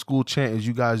nigga, the school chant is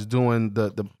you guys doing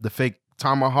the fake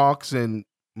tomahawks and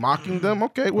mocking them.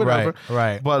 Okay, whatever.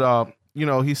 Right. But,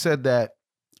 he said that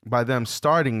by them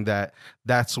starting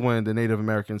that's when the Native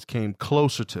Americans came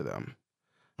closer to them.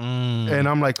 And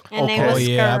I'm like, And they okay. was Oh,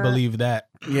 yeah, I scared. believe that.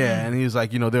 Yeah, and he was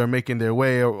like, they were making their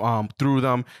way through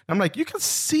them. I'm like, you can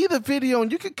see the video,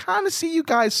 and you can kind of see you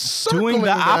guys circling Doing the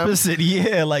them. opposite,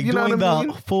 yeah, like You know doing what I the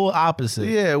mean? full opposite.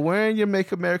 Yeah, wearing your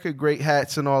Make America Great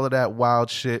hats and all of that wild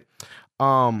shit.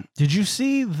 Did you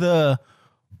see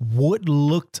what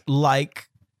looked like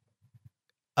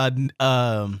a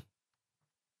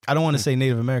I don't want to say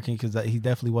Native American because he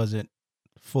definitely wasn't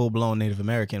full-blown Native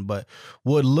American, but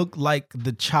what looked like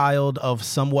the child of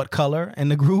somewhat color in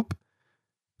the group?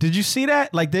 Did you see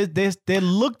that? Like there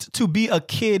looked to be a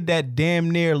kid that damn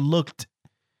near looked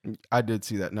I did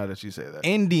see that. Now that you say that,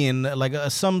 Indian, like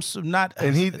some not.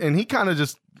 and he kind of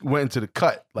just went into the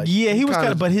cut. Like, yeah, he was kind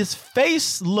of, but his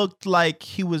face looked like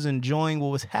he was enjoying what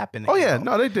was happening. Oh yeah,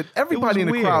 no, they did. Everybody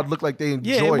in the crowd looked like they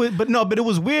enjoyed. Yeah, but it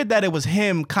was weird that it was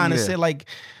him. Kind of said like,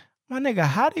 my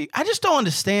nigga, I just don't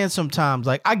understand sometimes.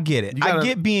 Like, I get it. I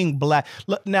get being black.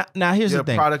 Look, now here's the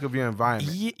thing. You're a product of your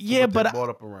environment. Yeah, but brought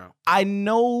up around. I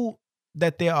know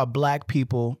that there are black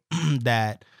people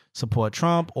that support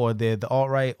Trump, or they're the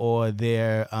alt-right, or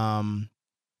they're,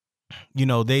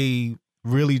 they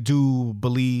really do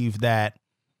believe that,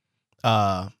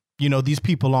 these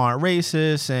people aren't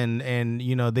racist and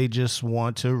they just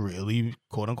want to really,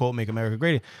 quote unquote, make America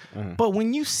great. Mm-hmm. But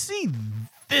when you see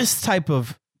this type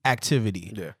of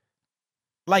activity,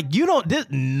 like there's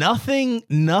nothing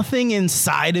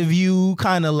inside of you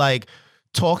kind of like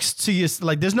talks to you,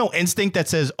 like there's no instinct that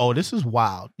says, oh, this is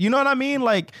wild. You know what I mean?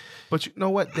 Like, but you know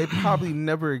what? They probably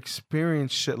never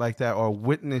experienced shit like that or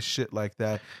witnessed shit like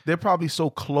that. They're probably so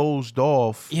closed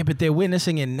off. Yeah, but they're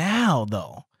witnessing it now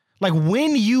though. Like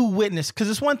when you witness, because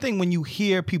it's one thing when you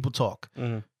hear people talk,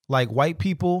 like white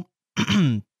people,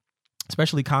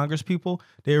 especially Congress people,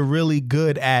 they're really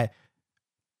good at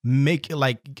making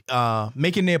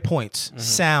their points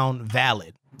sound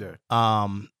valid. Yeah.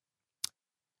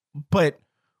 But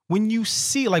when you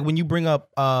see, like when you bring up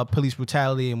police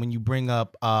brutality and when you bring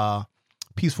up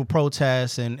peaceful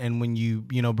protests and when you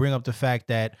bring up the fact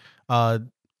that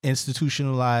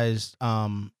institutionalized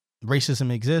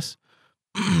racism exists,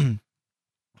 I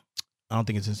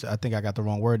think I got the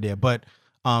wrong word there, but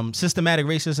systematic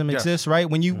racism exists, right?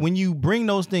 When you bring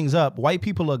those things up, white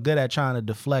people are good at trying to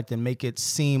deflect and make it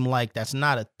seem like that's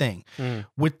not a thing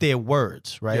with their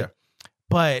words, right? Yeah.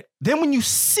 But then when you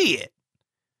see it,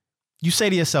 you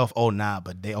say to yourself, oh, nah,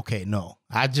 but no,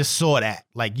 I just saw that.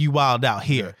 Like, you wild out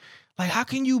here. Yeah. Like, how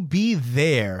can you be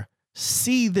there,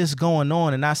 see this going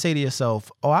on, and not say to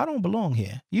yourself, oh, I don't belong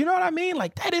here? You know what I mean?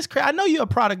 Like, that is crazy. I know you're a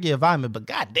product of your environment, but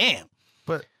goddamn.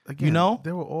 But, again,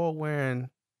 they were all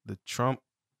wearing the Trump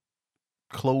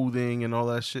clothing and all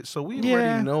that shit. So we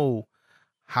already know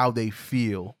how they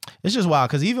feel. It's just wild,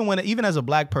 because even as a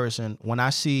black person, when I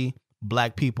see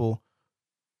black people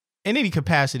in any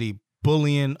capacity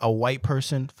bullying a white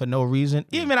person for no reason,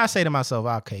 even I say to myself,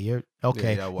 okay, you're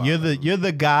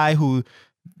the guy who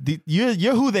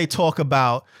you're who they talk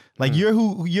about, like you're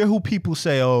who people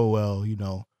say, oh well,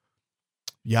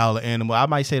 y'all are animal. I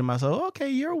might say to myself, okay,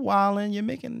 you're wilding, you're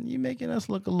making us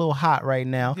look a little hot right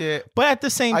now. Yeah, but at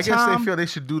the same time, I guess they feel they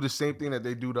should do the same thing that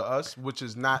they do to us, which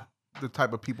is not the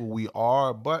type of people we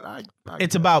are. But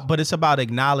it's about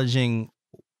acknowledging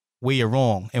where you're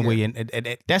wrong and where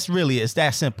that's really, it's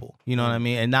that simple. You know what I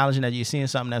mean? Acknowledging that you're seeing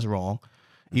something that's wrong,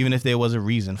 even if there was a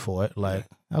reason for it. Like,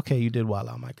 okay, you did wild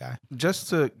out, my guy. Just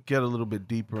to get a little bit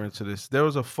deeper into this, there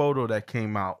was a photo that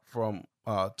came out from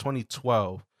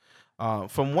 2012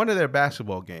 from one of their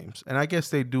basketball games. And I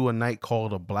guess they do a night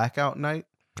called a blackout night.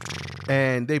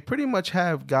 And they pretty much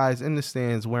have guys in the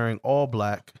stands wearing all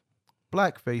black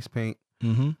face paint,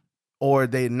 or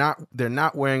they're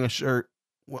not wearing a shirt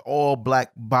with all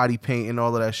black body paint and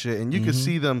all of that shit. And you can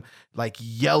see them like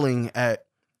yelling at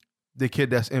the kid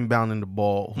that's inbounding the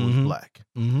ball who's black.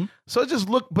 So it just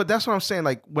but that's what I'm saying.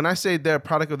 Like when I say they're a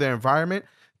product of their environment,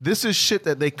 this is shit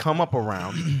that they come up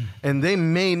around and they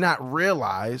may not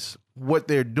realize what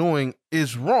they're doing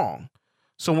is wrong.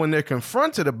 So when they're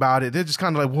confronted about it, they're just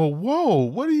kind of like, whoa,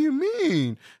 what do you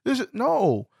mean?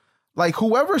 No. Like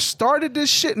whoever started this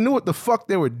shit knew what the fuck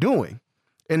they were doing.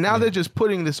 And now they're just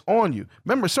putting this on you.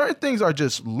 Remember, certain things are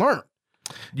just learned.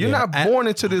 You're not born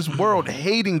into this world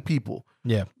hating people.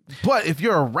 Yeah. But if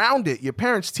you're around it, your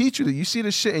parents teach you that you see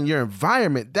this shit in your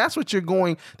environment. That's what you're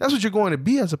going to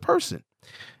be as a person.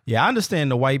 Yeah, I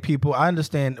understand the white people. I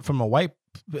understand from a white,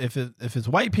 if it's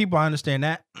white people, I understand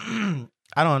that. I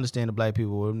don't understand the black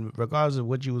people, regardless of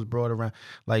what you was brought around.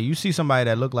 Like you see somebody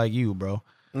that look like you, bro.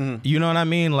 You know what I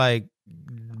mean? Like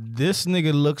this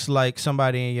nigga looks like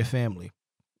somebody in your family.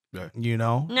 You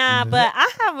know? Nah, but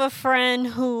I have a friend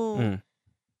who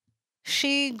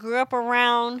she grew up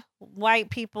around white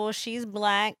people. She's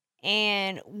black.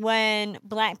 And when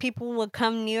black people would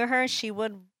come near her, she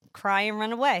would cry and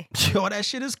run away. Yo, that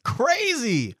shit is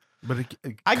crazy. But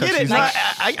I get it. Like,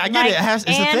 I get it.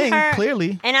 It's a thing,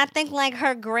 clearly. And I think like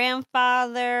her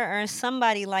grandfather or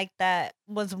somebody like that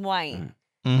was white.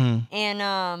 Mm-hmm.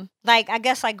 And like I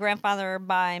guess like grandfather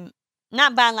by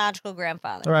not biological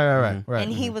grandfather. Right.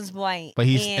 And he was white. But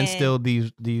he's instilled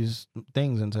these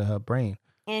things into her brain.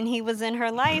 And he was in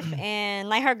her life, and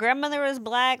like her grandmother was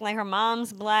black, like her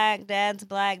mom's black, dad's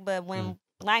black. But when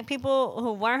black people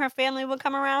who weren't her family would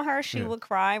come around her, she would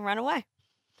cry, run away.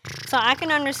 So I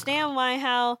can understand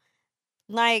how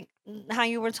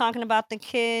you were talking about the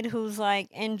kid who's like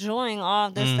enjoying all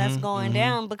of this that's going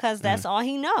down because that's all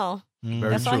he know.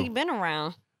 That's all he been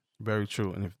around. Very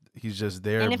true. And if he's just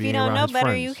there, and if you don't know better,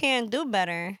 friends, you can't do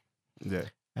better. Yeah.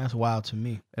 That's wild to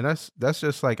me. And that's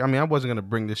just like, I mean, I wasn't going to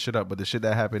bring this shit up, but the shit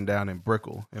that happened down in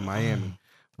Brickell in Miami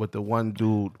with the one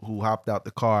dude who hopped out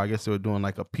the car. I guess they were doing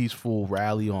like a peaceful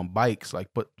rally on bikes, like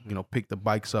pick the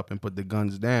bikes up and put the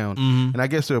guns down. And I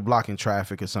guess they were blocking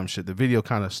traffic or some shit. The video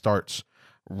kind of starts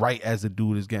right as the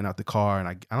dude is getting out the car. And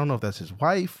I don't know if that's his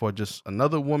wife or just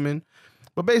another woman.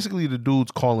 But basically the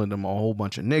dude's calling them a whole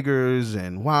bunch of niggers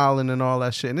and wilding and all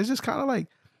that shit. And it's just kind of like,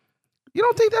 you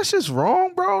don't think that's just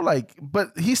wrong, bro? Like,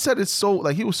 but he said it's so,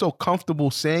 like, he was so comfortable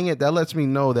saying it. That lets me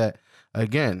know that,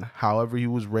 again, however he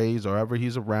was raised or however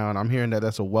he's around, I'm hearing that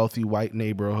that's a wealthy white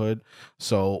neighborhood.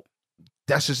 So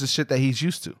that's just the shit that he's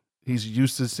used to. He's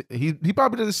used to, he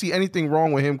probably doesn't see anything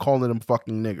wrong with him calling them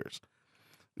fucking niggers.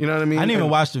 You know what I mean? I didn't even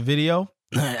watch the video.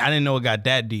 I didn't know it got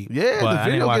that deep. Yeah, the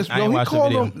video gets, he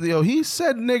called him, he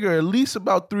said nigger at least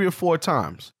about 3 or 4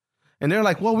 times. And they're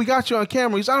like, well, we got you on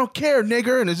camera. He's, I don't care,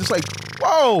 nigger. And it's just like,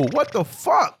 whoa, what the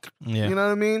fuck? Yeah. You know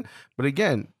what I mean? But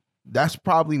again, that's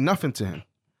probably nothing to him.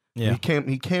 Yeah.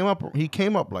 He came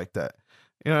up like that.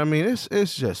 You know what I mean?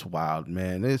 It's just wild,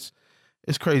 man. It's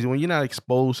crazy. When you're not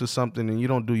exposed to something and you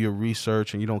don't do your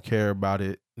research and you don't care about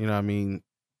it, you know what I mean?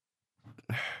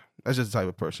 That's just the type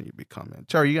of person you become, man.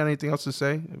 Cherry, you got anything else to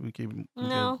say? We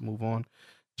No. Move on.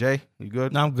 Jay, you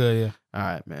good? No, I'm good, yeah.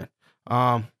 All right,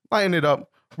 man. Lighten it up.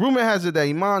 Rumor has it that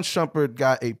Iman Shumpert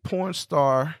got a porn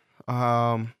star,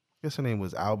 I guess her name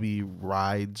was Albie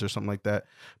Rides or something like that,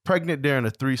 pregnant during a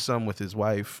threesome with his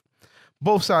wife.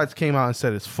 Both sides came out and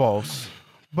said it's false.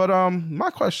 But my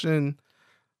question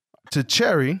to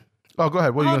Cherry, go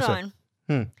ahead. What are you going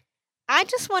to say? I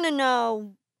just want to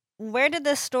know, where did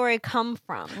this story come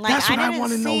from? Like, That's what I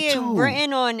want to know, see too. it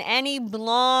written on any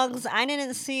blogs. I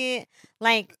didn't see it,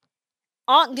 like,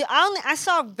 I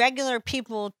saw regular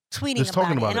people tweeting Just about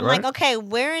talking it. about And it, I'm right? like, okay,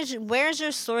 where's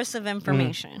your source of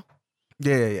information?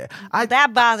 Yeah.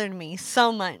 That bothered me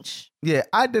so much. Yeah,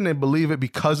 I didn't believe it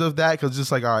because of that. Because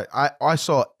just like, all right, I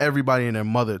saw everybody and their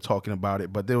mother talking about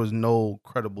it, but there was no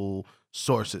credible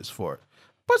sources for it.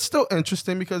 But still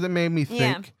interesting because it made me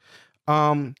think.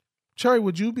 Yeah. Cherry,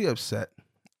 would you be upset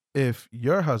if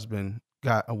your husband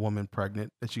got a woman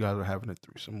pregnant that you guys were having a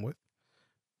threesome with?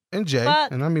 And Jay,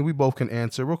 and I mean, we both can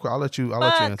answer real quick. I'll let you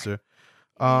answer.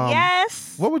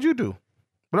 Yes. What would you do?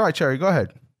 But all right, Cherry, go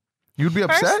ahead. You'd be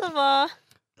upset? First of all,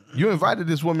 you invited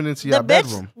this woman into your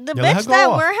bedroom. The bitch that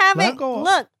we're having,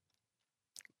 look.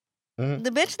 The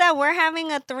bitch that we're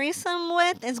having a threesome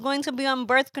with is going to be on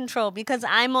birth control because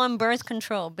I'm on birth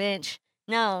control, bitch.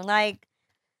 No, like,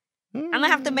 I'm gonna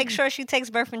have to make sure she takes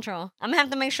birth control. I'm gonna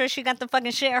have to make sure she got the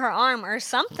fucking shit in her arm or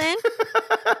something.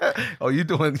 Oh, you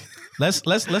doing? Let's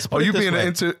put you it this being way.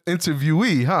 an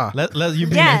interviewee, huh?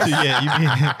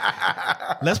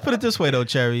 Let's put it this way though,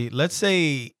 Cherry. Let's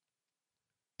say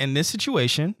in this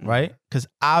situation, right? Because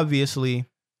obviously,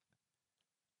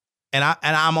 and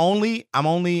I'm only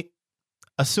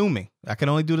assuming. I can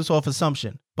only do this off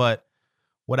assumption. But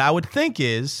what I would think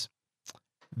is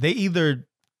they either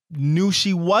knew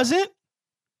she wasn't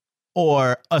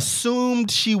or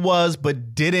assumed she was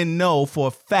but didn't know for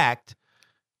a fact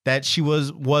that she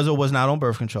was or was not on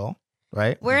birth control,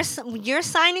 right? You're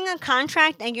signing a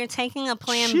contract and you're taking a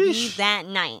plan B that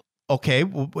night. Okay,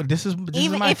 well, this is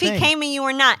even my if thing. he came and you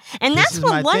were not. And that's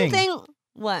what one thing.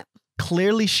 What?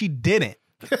 Clearly she didn't.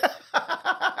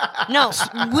 No,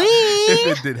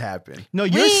 if it did happen. No,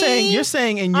 you're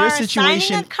saying in your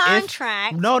situation, signing a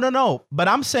contract. No. But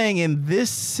I'm saying in this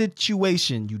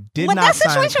situation, you did not that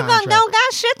sign a situation contract. don't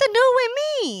got shit to do with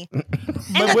me.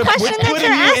 But we're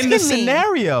putting you in the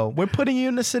scenario. We're putting you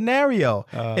in the scenario.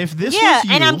 If this was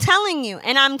you, and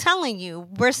I'm telling you,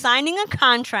 we're signing a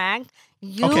contract.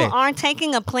 You are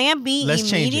taking a plan B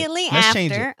immediately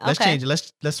after. Let's change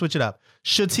it. Let's switch it up.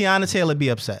 Should Tiana Taylor be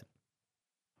upset?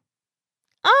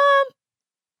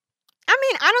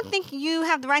 I don't think you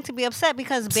have the right to be upset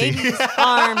because babies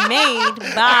are made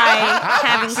by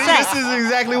having sex. This is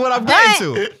exactly what I'm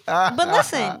getting to. But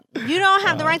listen, you don't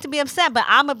have the right to be upset, but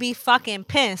I'm going to be fucking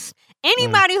pissed.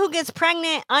 Anybody who gets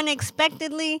pregnant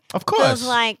unexpectedly of course feels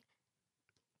like,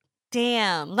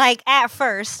 damn, like at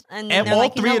first. And all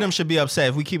like, three of them should be upset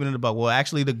if we keep it in the buck. Well,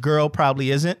 actually, the girl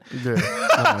probably isn't.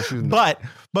 Yeah.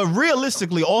 But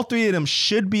realistically, all three of them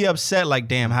should be upset. Like,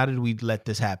 damn, how did we let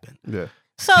this happen? Yeah.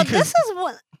 So this is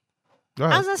what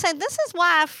I was gonna say. This is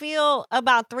why I feel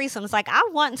about threesomes. Like, I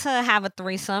want to have a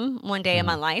threesome one day in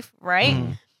my life, right?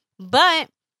 But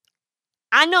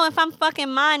I know if I'm fucking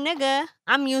my nigga,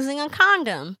 I'm using a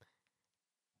condom.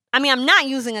 I mean, I'm not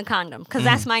using a condom because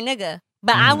that's my nigga.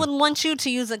 But I wouldn't want you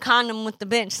to use a condom with the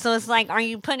bitch. So it's like, are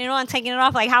you putting it on, taking it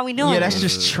off? Like, how we doing? Yeah, that's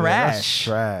just trash.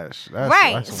 That's trash.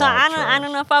 Right. That's so I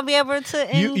don't know if I'll be able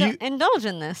to indulge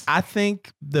in this. I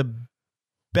think the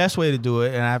best way to do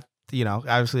it, and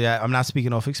obviously I'm not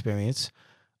speaking off experience,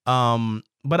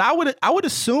 but I would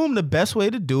assume the best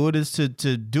way to do it is to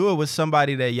do it with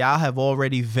somebody that y'all have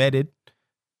already vetted,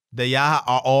 that y'all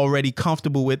are already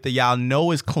comfortable with, that y'all know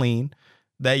is clean,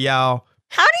 that y'all.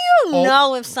 How do you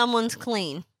know if someone's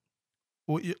clean?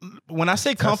 When I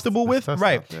say comfortable with,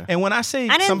 right? Stuff, yeah. And when I say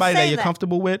somebody that you're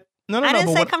comfortable with, I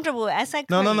didn't say comfortable with. I said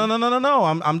clean. No.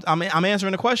 I'm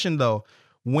answering the question though.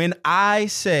 When I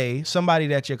say somebody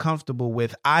that you're comfortable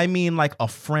with, I mean like a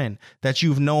friend that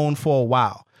you've known for a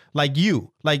while, like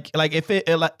you, like if it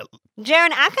like.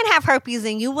 Jaron, I could have herpes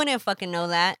and you wouldn't fucking know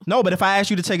that. No, but if I asked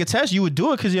you to take a test, you would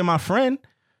do it because you're my friend.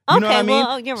 You know what I mean?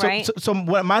 Well, you're right. So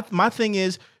what my thing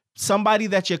is. Somebody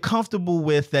that you're comfortable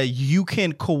with that you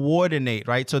can coordinate,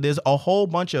 right? So there's a whole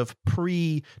bunch of prep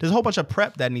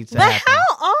that needs to happen. But how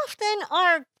often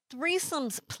are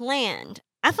threesomes planned?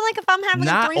 I feel like if I'm having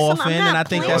a threesome, often, I'm not and I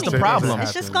think that's the problem.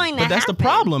 It's just going to happen. But that's the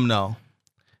problem, though.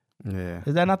 Yeah.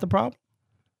 Is that not the problem?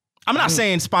 I'm not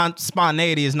saying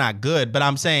spontaneity is not good, but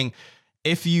I'm saying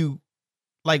if you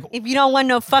don't want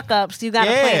no fuck ups, you gotta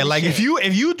plan. Yeah, like shit. if you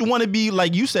want to be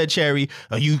like you said, Cherry,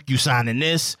 you signing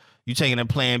this. You taking a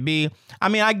plan B. I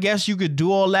mean, I guess you could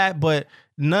do all that, but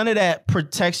none of that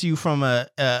protects you from a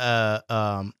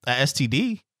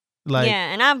STD. Like,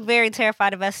 yeah, and I'm very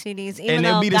terrified of STDs. Even and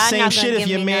it'll be the same shit if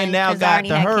your man now got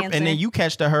the herp and then you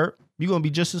catch the herp. You're gonna be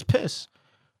just as pissed.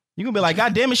 You're gonna be like,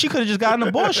 God damn it, she could have just got an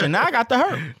abortion. Now I got the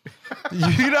herp.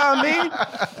 You know what I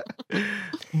mean?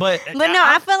 But no,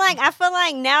 I feel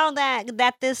like now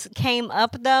that this came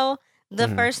up though. The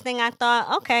first thing I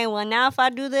thought, okay, well, now if I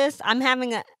do this, I'm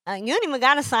having you don't even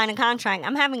got to sign a contract.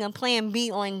 I'm having a plan B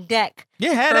on deck.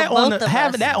 Yeah, have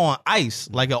that on ice,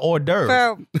 like an hors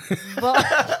d'oeuvre.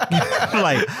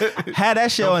 Like, have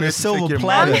that shit on a silver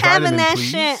platter. I'm having that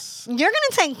shit. You're going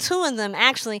to take two of them,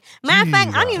 actually. Matter of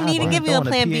fact, I don't even need to give you a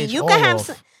plan B. You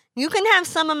can have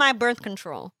some of my birth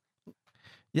control.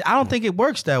 Yeah, I don't think it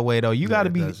works that way, though. You got to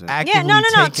be actively Yeah, no.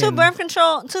 taking...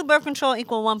 Two birth control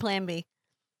equal one plan B.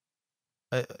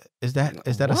 Is that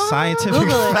a scientific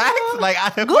fact? Like,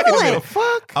 Google it.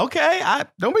 Fuck. Okay,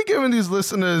 don't be giving these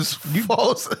listeners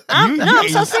false. I'm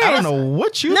so serious. I don't know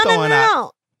what you throwing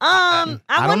out. I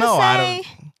want to say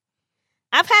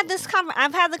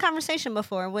I've had the conversation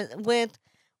before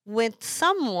with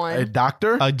someone, a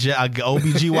doctor, a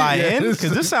OBGYN,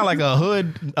 because this sounds like a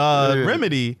hood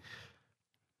remedy.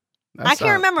 I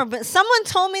can't remember, but someone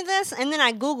told me this, and then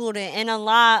I Googled it, and a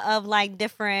lot of like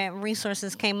different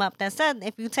resources came up that said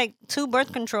if you take 2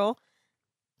 birth control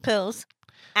pills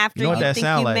after you think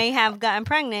you may have gotten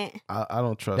pregnant. I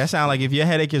don't trust that. Sounds like if your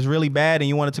headache is really bad and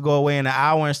you want it to go away in an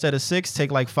hour instead of 6,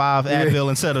 take like 5 Advil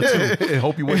instead of 2. And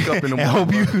hope you wake up in the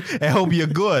morning. and hope you're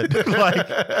good. Like,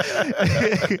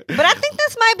 but I think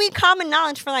this might be common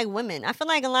knowledge for like women. I feel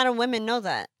like a lot of women know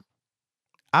that.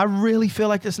 I really feel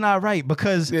like that's not right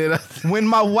because when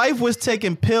my wife was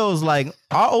taking pills, like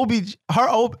her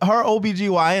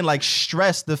OBGYN like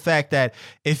stressed the fact that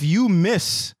if you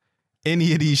miss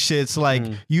any of these shits, like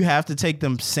you have to take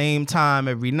them same time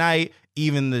every night,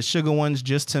 even the sugar ones,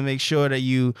 just to make sure that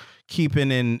you keeping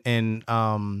in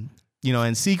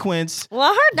sequence.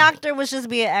 Well, her doctor was just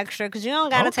being extra because you don't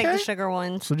got to take the sugar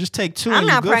ones. So just take 2 I'm and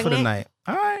not you're good pregnant. for the night.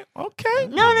 All right, okay.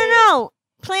 No.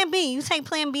 Plan B. You take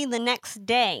Plan B the next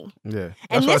day. Yeah.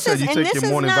 That's why I said you take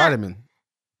your morning vitamin.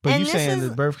 But you saying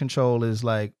the birth control is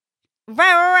like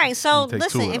Right. So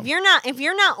listen, if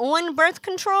you're not on birth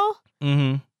control,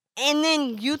 and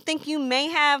then you think you may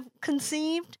have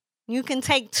conceived, you can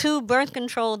take 2 birth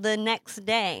control the next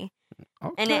day.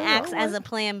 Okay, and it acts as a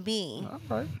Plan B. All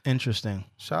right. Interesting.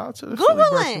 Shout out to the Google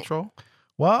birth it. control.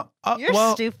 Well,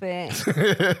 You're stupid.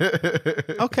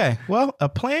 Okay. Well, a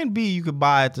plan B you could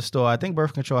buy at the store. I think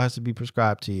birth control has to be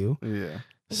prescribed to you. Yeah.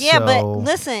 Yeah, but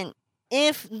listen,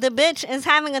 if the bitch is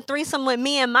having a threesome with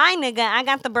me and my nigga, I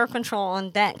got the birth control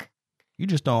on deck. You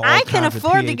just don't. I can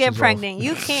afford to get pregnant.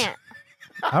 You can't.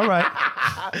 All right.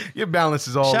 Your balance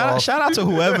is all off. Shout out to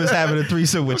whoever's having a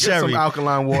threesome with Cherry. Some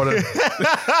alkaline water.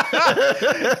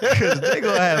 Because they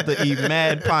going to have to eat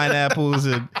mad pineapples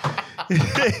and they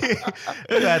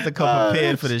going to have to come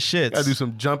prepared for the shits. Gotta do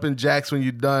some jumping jacks when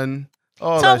you're done.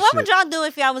 So what would y'all do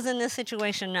if y'all was in this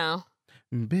situation now?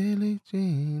 Billie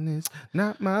Jean is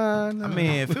not mine. I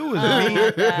mean, if it was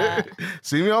me.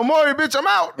 See me on Maury, bitch, I'm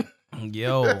out.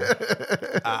 Yo.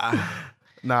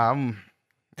 Nah,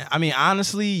 I mean,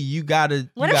 honestly, you gotta.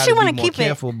 What if she want to keep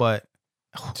careful, it? But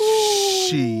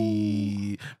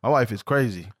my wife is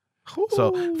crazy.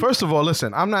 So first of all,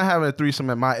 listen, I'm not having a threesome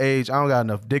at my age. I don't got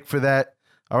enough dick for that.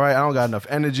 All right, I don't got enough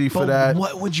energy for that.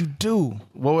 What would you do?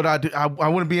 What would I do? I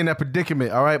wouldn't be in that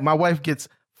predicament. All right, my wife gets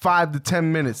 5 to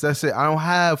 10 minutes. That's it. I don't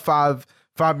have five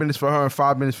minutes for her and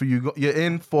 5 minutes for you. You're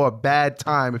in for a bad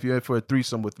time if you're in for a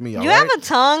threesome with me. You have a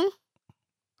tongue?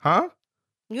 Huh?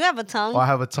 You have a tongue? Oh, I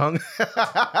have a tongue?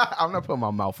 I'm not putting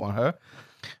my mouth on her.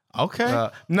 Okay.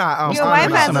 Your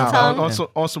wife has a tongue?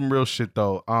 On some real shit,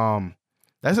 though.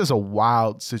 That's just a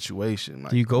wild situation.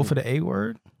 Do you go for the A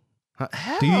word?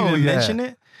 Hell do you even mention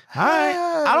it?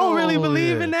 I don't really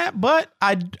believe in that, but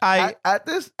I at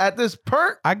this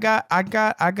perk, I got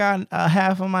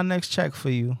half of my next check for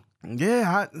you.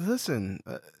 Yeah, listen,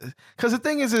 because the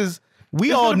thing is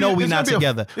we all know we're not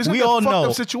together. We all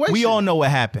know. Situation. We all know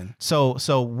what happened.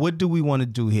 So what do we want to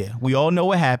do here? We all know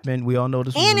what happened. We all know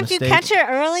this was a mistake. And if you catch it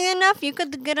early enough, you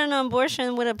could get an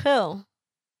abortion with a pill.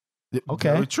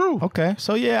 Okay, very true. Okay,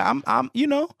 so yeah, I'm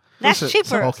that's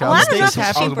cheaper. Okay, well, I don't know if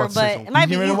it's cheaper, but it might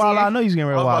be easier. I know he's getting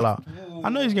ready to wild out. I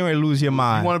know he's getting ready to lose your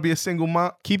mind. You want to be a single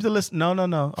mom? Keep the list.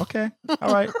 No. Okay.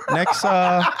 All right. Next.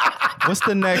 What's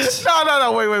the next?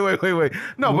 No. Wait.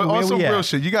 No, but on some real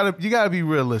shit. You gotta be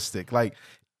realistic. Like,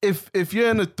 if you're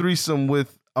in a threesome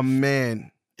with a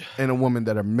man and a woman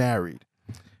that are married,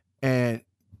 and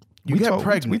you get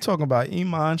pregnant. We talking about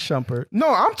Iman Shumpert.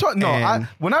 No, I'm talking. No,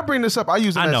 when I bring this up, I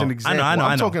use it as an example. I know.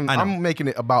 I'm making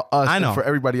it about us and for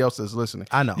everybody else that's listening.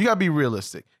 I know. You gotta be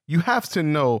realistic. You have to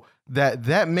know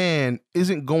that man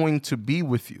isn't going to be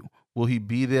with you. Will he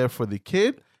be there for the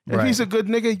kid? If he's a good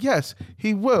nigga, yes,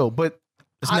 he will. But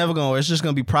it's never gonna. It's just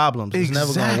gonna be problems. It's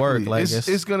never gonna work. Like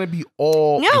it's gonna be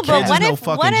all. No, but what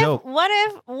if? Joke. What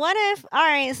if? All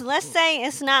right, so let's say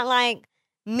it's not like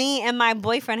me and my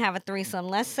boyfriend have a threesome.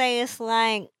 Let's say it's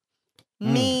like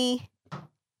me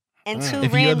and two randos.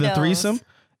 If you're the threesome,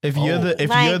 if you're the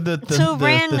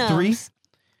the three.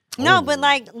 No, but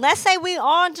like, let's say we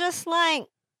all just like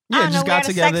just got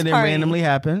together and it randomly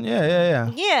happened.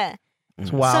 Yeah. Yeah.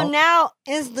 It's wild. So now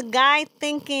is the guy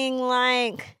thinking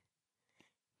like?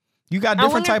 You got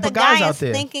different type of guys out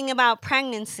there. Thinking about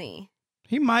pregnancy.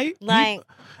 He might. Like,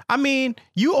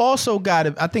 you also got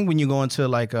to. I think when you go into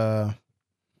like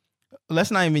let's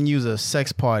not even use a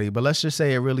sex party, but let's just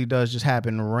say it really does just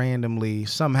happen randomly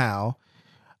somehow.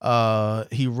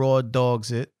 He raw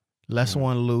dogs it, lets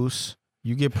one loose.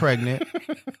 You get pregnant.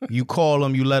 You call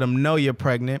him. You let him know you're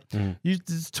pregnant.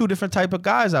 There's two different type of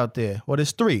guys out there. Well,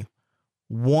 there's three.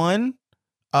 One,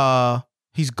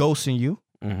 he's ghosting you.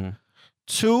 Mm-hmm.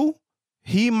 Two,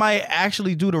 he might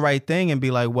actually do the right thing and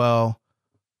be like, well,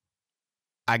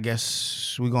 I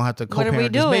guess we're going to have to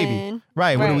co-parent this baby.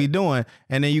 Right, what are we doing?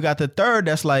 And then you got the third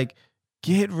that's like,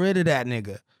 get rid of that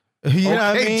nigga. You know what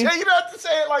I mean? You don't have to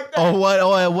say it like that.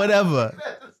 Or whatever.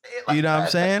 You know what I'm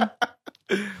saying?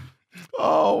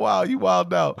 Oh, wow, you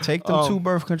wild out. Take them 2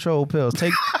 birth control pills.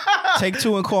 Take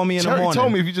 2 and call me in the morning.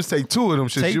 Told me if you just take 2 of them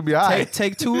shit, you'll be all right.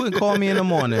 Take 2 and call me in the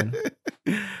morning.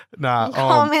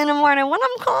 Call me in the morning. What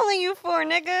I'm calling you for,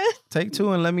 nigga? Take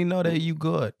 2 and let me know that you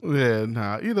good.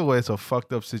 Yeah, either way, it's a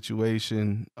fucked up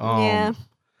situation. Yeah.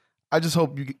 I just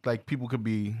hope people could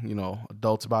be,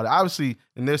 adults about it. Obviously,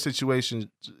 in their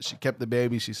situation, she kept the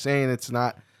baby. She's saying it's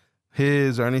not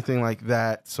his or anything like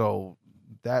that. So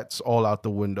that's all out the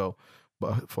window.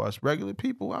 But for us regular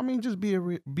people, just be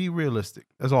realistic.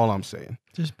 That's all I'm saying.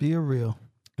 Just be real.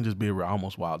 Just be real. I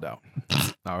almost wild out.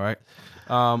 All right.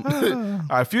 All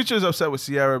right. Future is upset with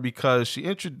Ciara because she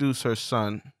introduced her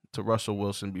son to Russell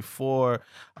Wilson before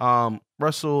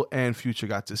Russell and Future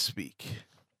got to speak.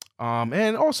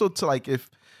 And also to if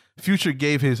Future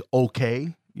gave his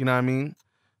okay, you know what I mean?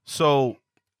 So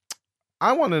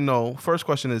I want to know, first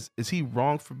question is he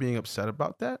wrong for being upset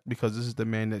about that? Because this is the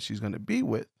man that she's going to be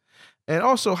with. And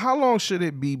also, how long should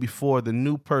it be before the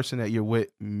new person that you're with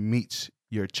meets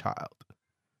your child?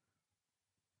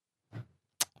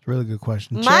 Really good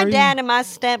question. My dad and my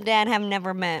stepdad have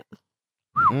never met.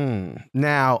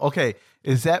 Now, okay,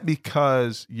 is that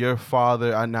because your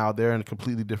father are now they're in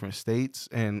completely different states,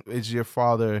 and is your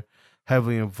father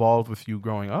heavily involved with you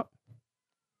growing up?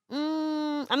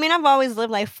 I mean, I've always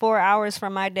lived like 4 hours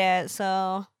from my dad,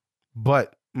 so.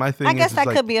 But my thing I guess is that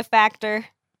like, could be a factor.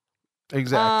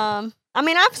 Exactly. I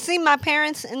mean, I've seen my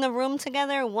parents in the room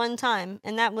together one time,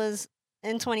 and that was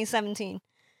in 2017.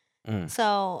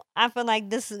 So I feel like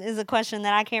this is a question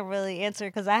that I can't really answer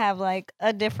because I have like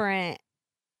a different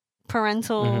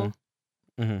parental.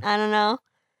 I don't know,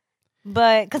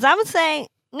 but because I would say,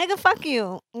 nigga, fuck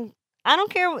you. I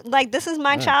don't care. Like, this is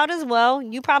my child as well.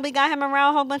 You probably got him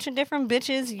around a whole bunch of different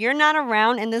bitches. You're not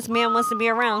around, and this man wants to be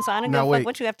around. So I don't give a fuck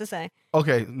what you have to say.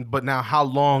 Okay, but now how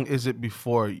long is it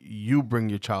before you bring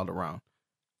your child around?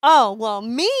 Oh, well,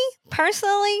 me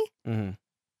personally,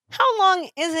 how long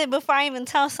is it before I even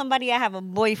tell somebody I have a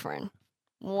boyfriend?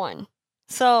 One.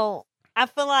 So I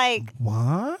feel like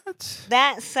what?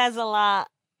 That says a lot.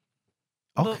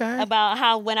 Okay. About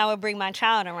how when I would bring my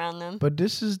child around them. But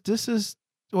this is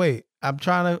wait, I'm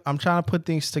trying to put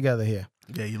things together here.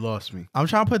 Yeah, you lost me. I'm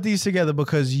trying to put these together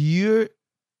because if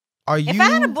I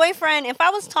had a boyfriend, if I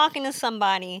was talking to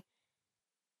somebody,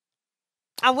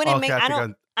 I wouldn't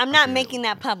I'm not making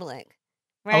that public.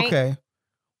 Right? Okay.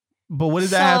 But what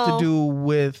does that have to do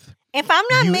with if I'm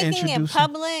not making it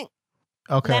public,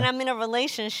 okay, then I'm in a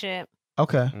relationship.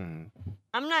 Okay.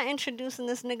 I'm not introducing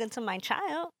this nigga to my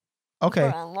child.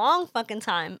 Okay. For a long fucking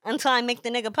time until I make the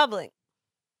nigga public.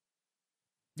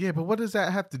 Yeah, but what does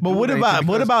that have to do? But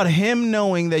what about him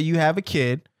knowing that you have a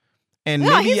kid and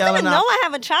no, maybe he's y'all gonna know I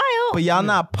have a child. But y'all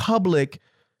not public.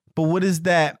 But what does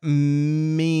that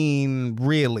mean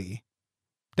really?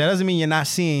 That doesn't mean you're not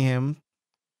seeing him.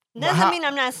 Doesn't mean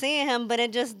I'm not seeing him, but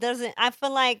it just doesn't. I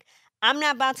feel like I'm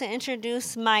not about to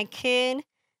introduce my kid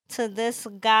to this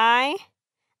guy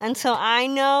until I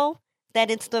know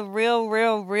that it's the real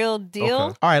deal.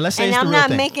 Okay. All right, let's say and it's I'm the real not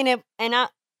thing. making it.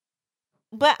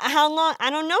 But how long? I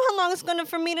don't know how long it's gonna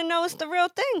for me to know it's the real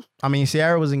thing. I mean,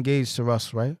 Ciara was engaged to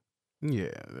Russ, right?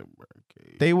 Yeah,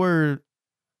 they were.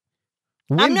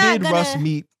 When did Russ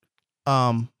meet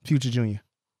Future Jr.?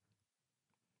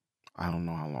 I don't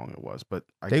know how long it was, but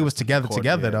they was together though.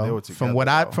 They were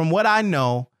together, from what I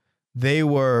know, they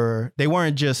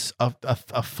weren't just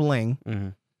a fling.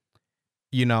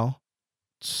 You know,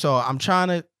 so I'm trying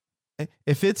to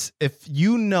if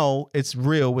you know it's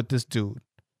real with this dude,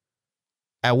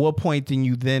 at what point do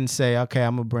you then say, okay,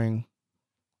 I'm gonna bring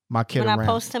my kid around? When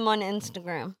I post him on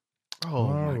Instagram. Oh,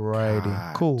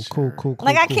 alrighty, cool.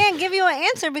 Like I can't give you an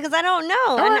answer because I don't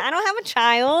know, and I don't have a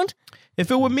child. If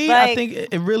it were me, I think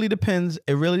it really depends.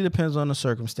 It really depends on the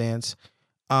circumstance.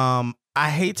 I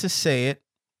hate to say it.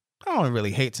 I don't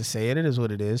really hate to say it. It is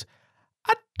what it is.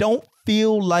 I don't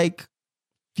feel like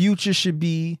Future should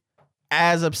be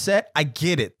as upset. I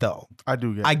get it though. I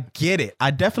do get it. I get it.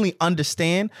 I definitely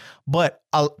understand. But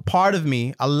a lot of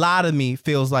me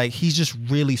feels like he's just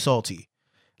really salty.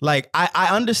 Like I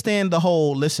understand the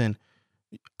whole, listen,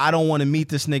 I don't want to meet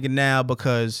this nigga now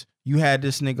because you had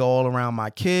this nigga all around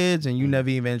my kids and you never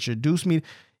even introduced me.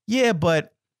 Yeah,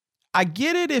 but I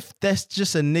get it if that's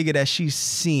just a nigga that she's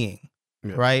seeing,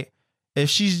 right?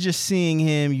 If she's just seeing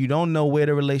him, you don't know where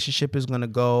the relationship is going to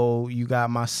go. You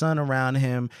got my son around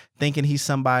him thinking he's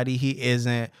somebody he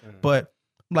isn't. But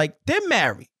like they're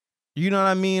married. You know what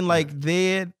I mean? Like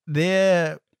they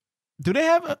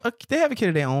have a kid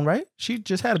of their own, right? She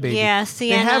just had a baby. Yeah,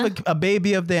 Sienna. They have a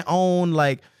baby of their own.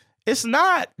 Like it's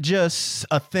not just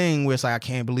a thing where it's like, I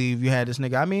can't believe you had this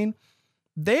nigga. I mean,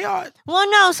 they are. Well,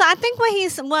 no. So I think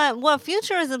what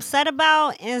Future is upset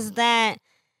about is that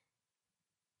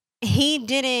his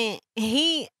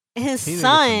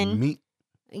son.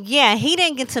 Yeah, he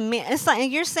didn't get to meet. It's like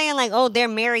you're saying, like, oh, they're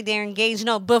married, they're engaged.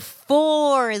 No,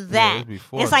 before that,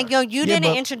 it's like, yo, you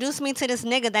didn't introduce me to this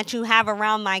nigga that you have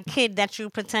around my kid that you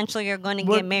potentially are going to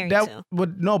get married to.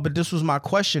 But this was my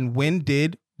question. When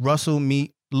did Russell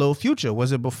meet Lil Future?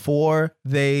 Was it before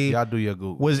they? Y'all do your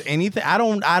Google. Was anything? I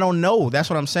don't know. That's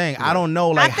what I'm saying. I don't know.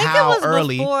 Like I think how it was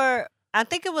early? Before, I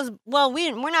think it was. Well,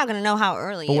 we're not going to know how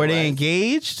early. But were they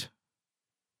engaged?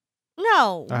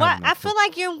 No, I feel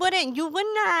like you would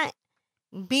not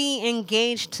be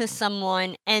engaged to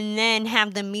someone and then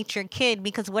have them meet your kid,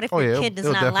 because what if your kid does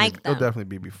not like them? It'll definitely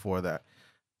be before that.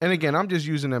 And again, I'm just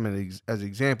using them as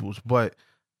examples, but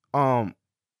I'm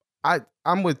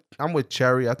with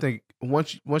Cherry. I think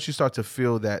once you start to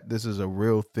feel that this is a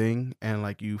real thing and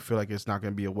like you feel like it's not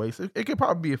going to be a waste, it could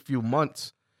probably be a few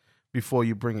months before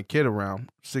you bring a kid around.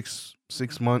 6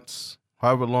 months.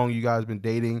 however long you guys been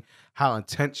dating, how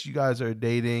intense you guys are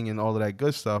dating, and all of that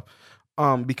good stuff.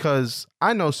 Because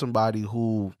I know somebody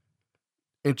who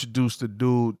introduced the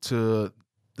dude to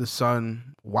the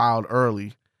son wild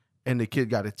early, and the kid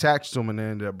got attached to him, and they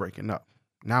ended up breaking up.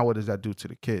 Now, what does that do to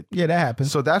the kid? Yeah, that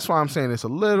happens. So that's why I'm saying it's a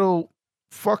little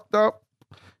fucked up.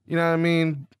 You know what I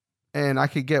mean? And I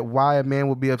could get why a man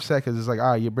would be upset, because it's like,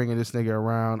 all right, you're bringing this nigga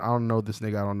around. I don't know this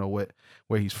nigga. I don't know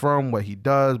where he's from, what he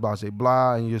does, blah, blah,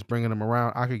 blah, and you're just bringing him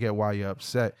around. I could get why you're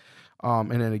upset.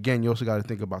 And then again, you also got to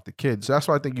think about the kids. So that's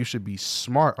why I think you should be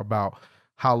smart about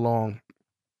how long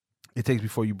it takes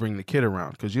before you bring the kid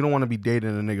around, because you don't want to be dating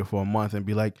a nigga for a month and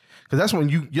be like, because that's when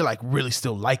you're like really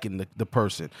still liking the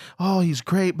person. Oh, he's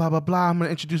great, blah, blah, blah. I'm going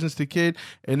to introduce him to the kid.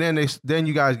 And then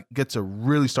you guys get to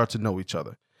really start to know each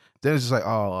other. Then it's just like,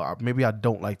 oh, maybe I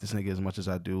don't like this nigga as much as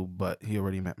I do, but he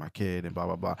already met my kid and blah,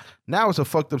 blah, blah. Now it's a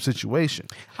fucked up situation.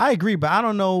 I agree, but I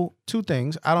don't know two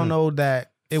things. I don't know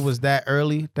that it was that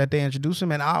early that they introduced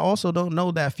him, and I also don't know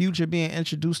that Future being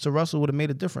introduced to Russell would have made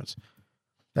a difference.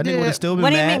 That nigga would have still been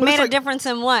mad. What do you mean made a difference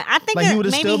in what? I think maybe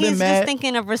he's just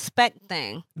thinking of respect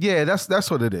thing. Yeah,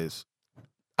 that's what it is.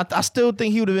 I still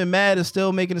think he would have been mad and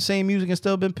still making the same music and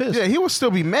still been pissed. Yeah, he would still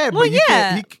be mad, well, but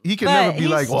he can never be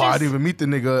like, I didn't even meet the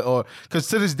nigga, or because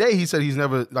to this day he said he's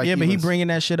never like. Yeah, but he bringing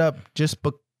that shit up just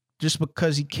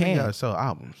because he can. He gotta sell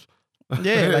albums.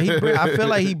 Yeah, like I feel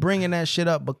like he bringing that shit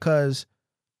up because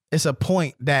it's a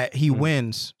point that he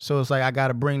wins. So it's like, I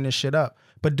gotta bring this shit up.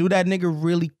 But do that nigga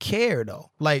really care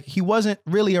though? Like, he wasn't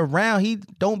really around. He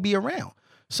don't be around.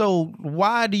 So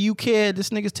why do you care? This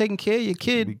nigga's taking care of your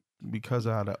kid. Because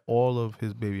out of all of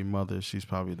his baby mothers, she's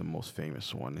probably the most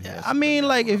famous one. Yeah, I mean,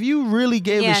 like, if you really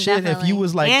gave a shit, definitely. if you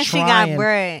was like and trying, she got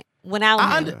bread without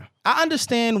him. I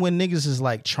understand when niggas is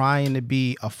like trying to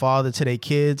be a father to their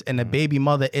kids and the baby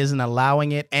mother isn't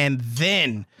allowing it, and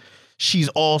then she's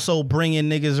also bringing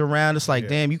niggas around. It's like,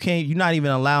 damn, you're not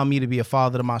even allowing me to be a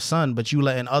father to my son, but you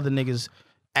letting other niggas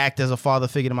act as a father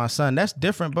figure to my son. That's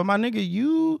different. But my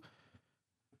nigga,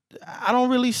 I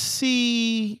don't really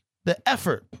see the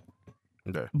effort.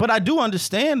 Okay. But I do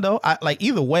understand though.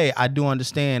 Either way, I do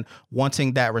understand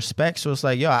wanting that respect. So it's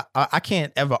like, yo, I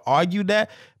can't ever argue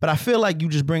that. But I feel like you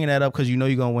just bringing that up because you know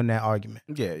you're gonna win that argument.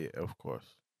 Yeah, of course.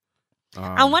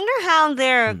 I wonder how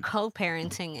their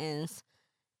co-parenting is.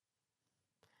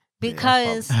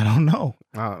 Because I don't know.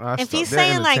 If he's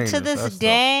saying like to this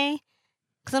day,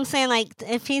 because I'm saying like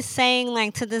if he's saying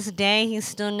like to this day he's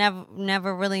still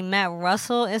never really met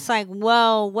Russell, it's like,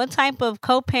 well, what type of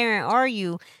co-parent are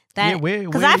you?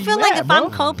 Because I feel like if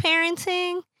I'm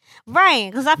co-parenting,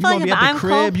 right? Because I feel like if I'm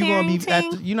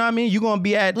co-parenting, you know what I mean? You're gonna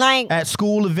be at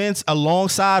school events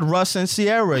alongside Russ and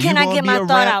Sierra. Can I get my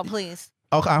thought out, please?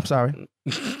 Okay, I'm sorry.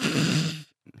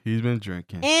 He's been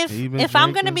drinking. If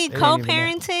I'm gonna be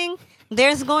co-parenting,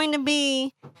 there's going to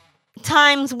be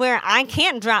times where I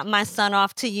can't drop my son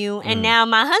off to you, and now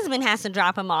my husband has to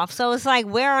drop him off. So it's like,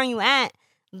 where are you at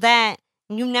that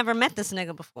you never met this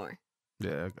nigga before?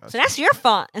 Yeah, so that's your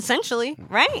fault, essentially,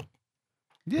 right?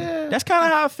 Yeah, that's kind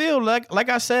of how I feel. Like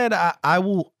I said,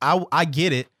 I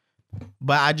get it,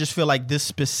 but I just feel like this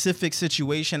specific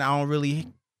situation, I don't really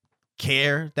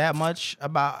care that much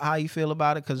about how you feel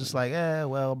about it, because it's like,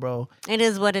 well, bro, it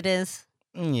is what it is.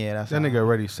 Yeah, that's that nigga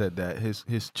already said that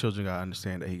his children gotta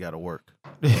understand that he gotta work.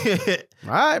 All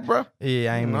right, bro.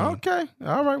 Yeah, I mean, okay,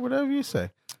 all right, whatever you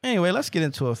say. Anyway, let's get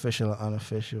into official or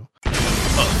unofficial.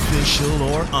 Official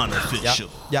or unofficial?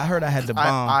 Yeah, I heard I had the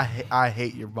bomb. I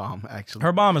hate your bomb, actually.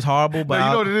 Her bomb is horrible, but no,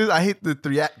 you know what it is? I hate the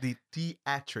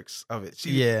theatrics of it.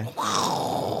 Yeah.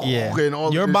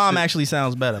 Your bomb actually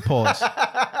sounds better. Pause.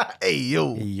 Hey,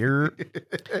 yo.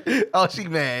 Oh, she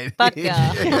mad. Fuck y'all.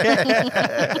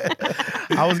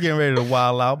 I was getting ready to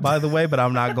wild out, by the way, but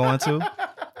I'm not going to.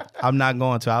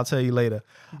 I'll tell you later.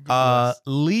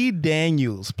 Lee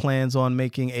Daniels plans on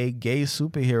making a gay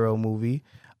superhero movie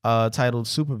titled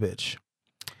Super Bitch.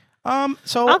 Go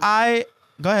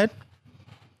ahead.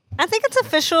 I think it's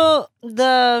official,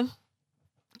 the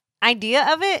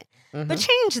idea of it, but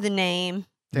change the name.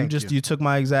 You took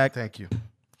my exact. Thank you.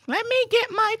 Let me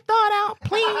get my thought out,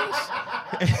 please.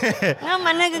 No,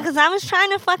 my nigga, because I was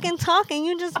trying to fucking talk and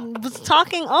you just was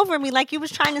talking over me like you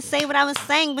was trying to say what I was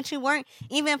saying, but you weren't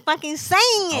even fucking saying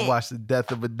it. I watched The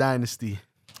Death of a Dynasty.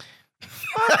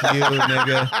 Fuck you,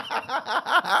 nigga.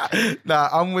 Nah,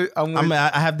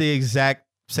 I have the exact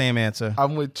same answer.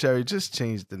 I'm with Cherry. Just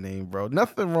change the name, bro.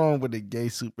 Nothing wrong with a gay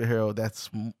superhero.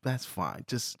 That's fine.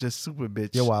 Just Super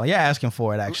Bitch. You're wild. You're asking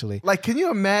for it, actually. Like, can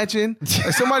you imagine?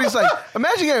 Like, somebody's like,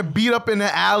 imagine getting beat up in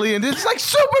the alley and it's like,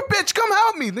 Super Bitch, come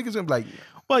help me. Niggas gonna be like,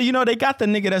 Well, you know, they got the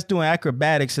nigga that's doing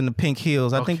acrobatics in the pink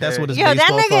heels. I think that's what it's Yo, based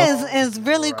that off nigga of. is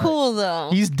really cool though.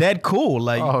 He's dead cool.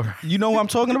 Like, you know what I'm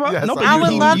talking about? Yes, no, but I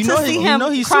would love you to know, see you him know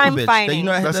he's crime Super Bitch. fighting. You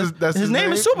know, That's his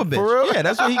name is Super Bitch. For real? Yeah,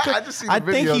 that's what he I just seen the I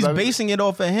think videos. he's basing it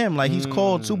off of him. Like, he's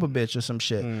called Super Bitch or some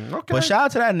shit. Okay. But shout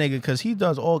out to that nigga because he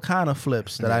does all kind of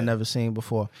flips that I never seen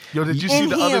before. Yo, did you see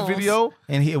the other video?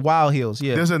 And he wild heels,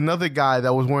 yeah. There's another guy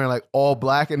that was wearing like all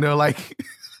black, and they're like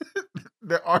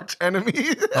their arch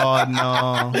enemies. Oh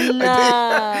no.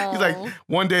 No. He's like,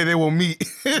 one day they will meet.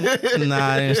 Nah,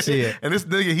 I didn't see it. And this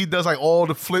nigga, he does like all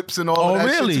the flips and all of that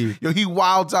really? shit. Yo, he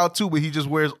wilds out too, but he just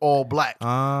wears all black.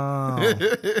 Oh.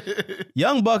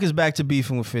 Young Buck is back to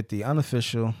beefing with 50.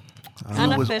 Unofficial. He was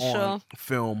Unofficial. on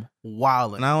film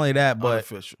wilding. Not only that, but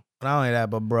Unofficial.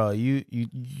 bro,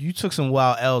 you took some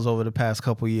wild L's over the past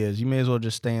couple years. You may as well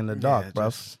just stay in the dark, bro.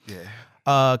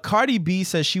 Cardi B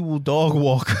says she will dog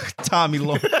walk Tommy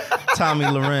Loren or Tommy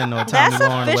Lauren, That's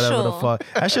whatever the official. fuck.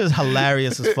 That shit is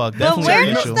hilarious as fuck. But Definitely where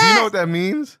You does official. know, that- you know what that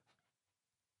means?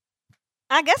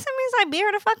 I guess it means like beat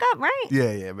her the fuck up, right?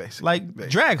 Yeah, basically. Like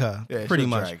drag her, Yeah, pretty she'll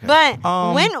much. drag her. But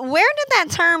where did that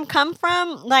term come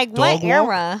from? Like Dog what walk?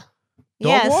 era?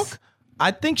 Dog walk?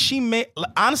 I think she made.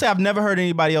 Honestly, I've never heard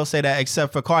anybody else say that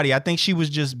except for Cardi. I think she was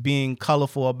just being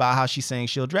colorful about how she's saying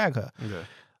she'll drag her. Okay.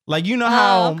 Like, you know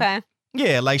how. Oh, okay.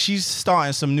 Yeah, like she's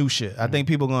starting some new shit. I think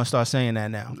people are gonna start saying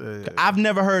that now. I've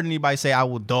never heard anybody say I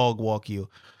will dog walk you,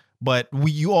 but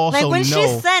you also Like when know.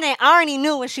 she said it, I already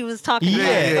knew what she was talking about.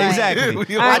 Yeah, Like,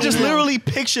 exactly. I I just know. literally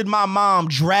pictured my mom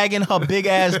dragging her big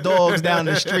ass dogs down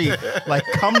the street. Like,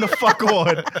 come the fuck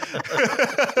on.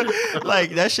 Like,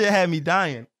 that shit had me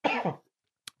dying.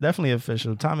 Definitely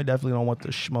official. Tommy definitely don't want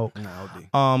the smoke.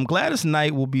 Gladys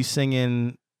Knight will be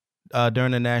singing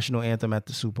during the national anthem at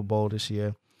the Super Bowl this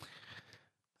year.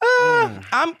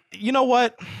 You know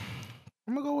what?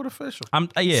 I'm gonna go with official.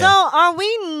 So are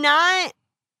we not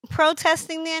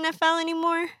protesting the NFL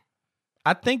anymore?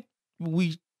 I think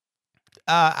we.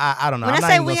 I don't know. When I'm I not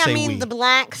say even we, gonna I say mean we. the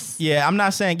blacks. Yeah, I'm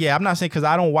not saying because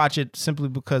I don't watch it simply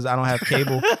because I don't have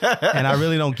cable and I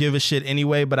really don't give a shit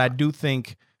anyway. But I do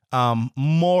think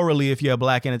morally, if you're a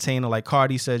black entertainer, like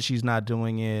Cardi said, she's not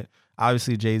doing it.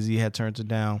 Obviously, Jay-Z had turned it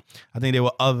down. I think there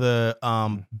were other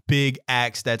big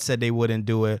acts that said they wouldn't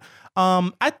do it.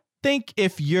 I think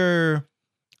if you're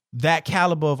that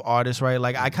caliber of artist, right?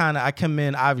 Like I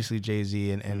commend obviously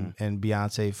Jay-Z and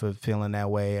Beyonce for feeling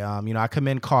that way. I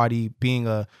commend Cardi being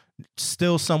a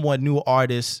still somewhat new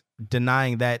artist,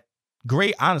 denying that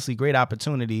great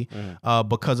opportunity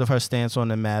because of her stance on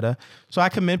the matter. So I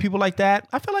commend people like that.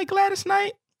 I feel like Gladys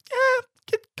Knight,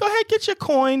 go ahead, get your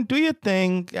coin, do your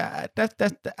thing.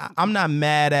 I'm not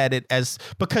mad at it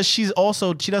because she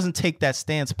doesn't take that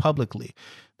stance publicly.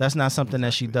 That's not something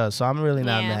that she does. So I'm really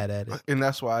not mad at it. And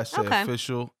that's why I say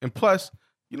official. And plus,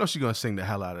 you know she's gonna sing the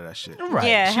hell out of that shit. Right.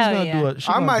 Yeah, she's hell gonna yeah. do it.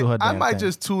 I might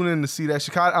just tune in to see that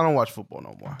shit. I don't watch football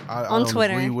no more. I On don't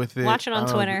Twitter. agree with it. Watch it on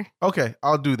Twitter. Okay,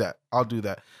 I'll do that.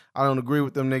 I don't agree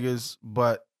with them niggas,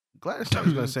 but Gladys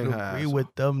Knight's gonna sing her ass Agree off.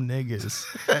 with them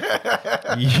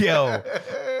niggas. Yo.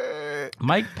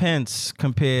 Mike Pence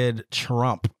compared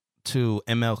Trump to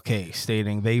MLK,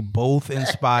 stating they both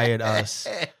inspired us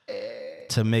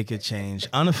to make a change.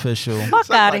 Unofficial. Fuck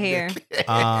out of here.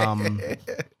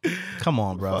 Come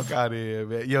on, bro. Fuck out of here,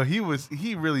 man. Yo,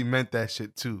 he really meant that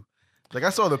shit too. Like I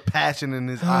saw the passion in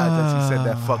his eyes as he said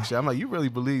that fuck shit. I'm like, you really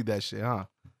believe that shit, huh?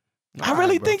 I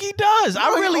really think he does. I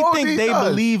really think he they does.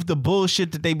 believe the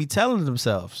bullshit that they be telling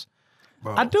themselves.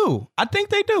 Bro. I do. I think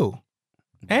they do.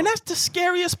 And that's the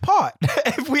scariest part,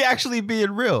 if we actually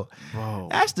being real. Bro.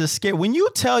 That's the scare. When you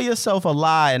tell yourself a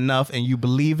lie enough and you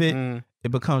believe it,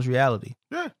 it becomes reality.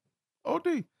 Yeah.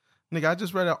 OD. Nigga, I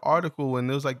just read an article and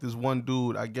there was like this one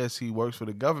dude, I guess he works for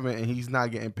the government and he's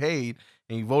not getting paid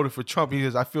and he voted for Trump. He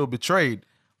says, I feel betrayed.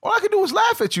 All I can do is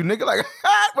laugh at you, nigga. Like,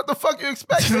 what the fuck you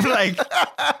expect? Like,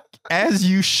 as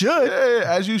you should. Yeah,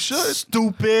 as you should.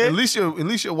 Stupid. At least you're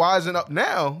wising up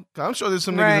now. 'Cause I'm sure there's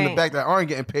some niggas in the back that aren't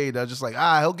getting paid. They're just like,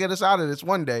 he'll get us out of this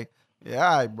one day. Yeah,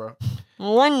 all right, bro.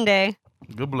 One day.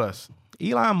 Good bless.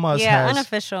 Elon Musk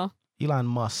unofficial. Elon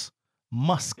Musk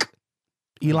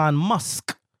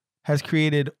has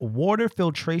created water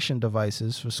filtration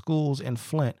devices for schools in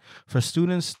Flint for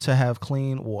students to have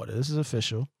clean water. This is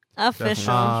official.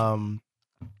 Official.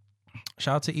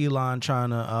 Shout out to Elon trying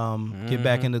to get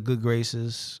back in the good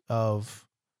graces of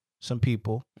some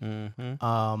people.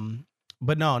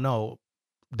 But no,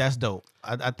 that's dope.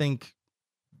 I think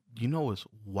you know what's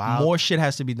wild? More shit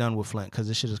has to be done with Flint because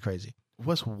this shit is crazy.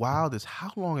 What's wild is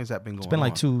how long has that been going on? It's been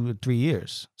like 2 or 3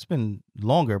 years. It's been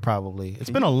longer probably.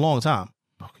 It's been a long time.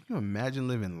 Bro, can you imagine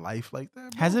living life like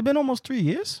that, bro? Has it been almost 3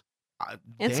 years?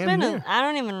 It's been I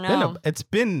don't even know. It's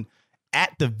been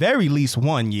at the very least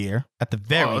 1 year. At the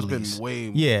very least. It's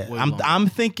been way I'm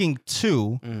thinking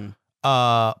 2.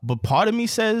 But part of me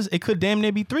says it could damn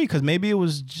near be 3 because maybe it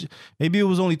was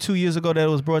only 2 years ago that it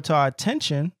was brought to our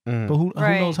attention. But who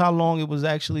knows how long it was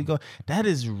actually going? That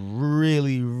is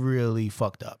really, really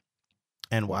fucked up.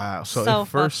 And wow. So it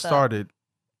first started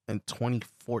in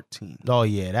 2014. Oh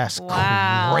yeah, that's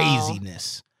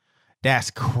craziness.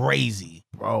 That's crazy,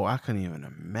 bro. I couldn't even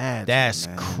imagine. That's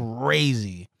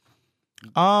crazy.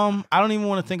 I don't even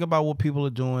want to think about what people are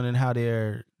doing and how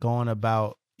they're going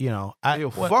about. You know,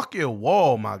 fuck your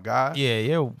wall, my guy. Yeah,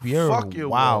 you're fuck your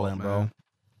wilding, bro.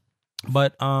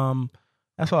 But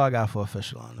that's all I got for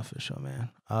official on official, man.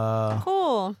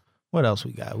 Cool. What else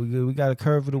we got? We got a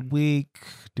curve of the week.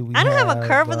 I don't have a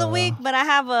curve of the week, but I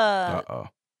have a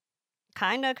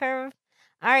kind of curve.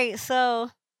 All right,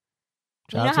 so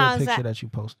you know how the picture that you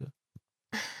posted.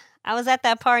 I was at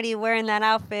that party wearing that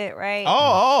outfit, right?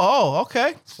 Oh,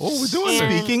 okay. What we're doing?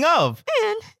 Speaking of,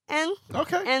 and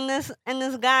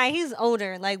this guy, he's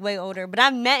older, like way older, but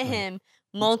I met him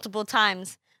multiple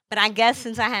times. But I guess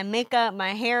since I had makeup,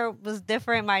 my hair was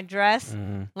different, my dress,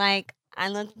 like I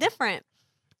looked different.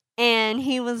 And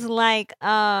he was like,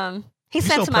 he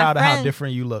said to my friend, proud of how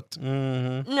different you looked.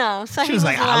 No, so she was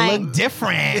like, I look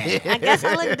different. I guess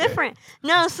I look different.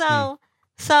 No,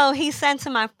 so he said to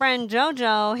my friend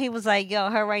JoJo, he was like, yo,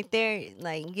 her right there,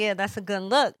 like, yeah, that's a good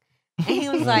look. And he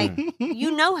was like,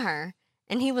 you know her.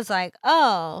 And he was like,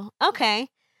 oh, okay.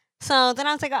 So then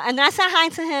I was like, and then I said hi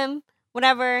to him,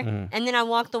 whatever. And then I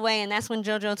walked away, and that's when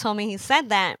JoJo told me he said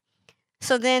that.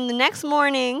 So then the next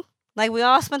morning, like, we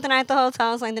all spent the night at the hotel.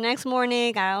 I was like, the next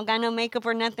morning, I don't got no makeup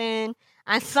or nothing.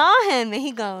 I saw him, and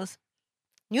he goes,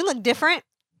 you look different.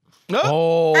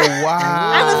 Oh, wow.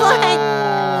 I was like,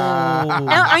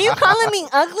 are you calling me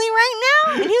ugly right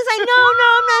now? And he was like, no,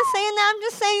 I'm not saying that. I'm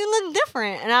just saying you look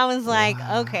different. And I was like,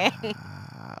 okay.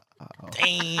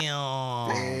 Damn.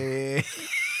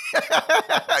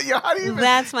 Yo, how do you even,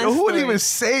 that's my story. Who would even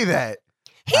say that?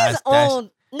 He's old.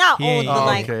 Not old, but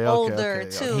like okay, older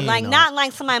too. Okay. Like not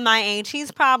like somebody my age.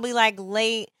 He's probably like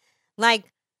late, like,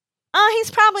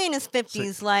 he's probably in his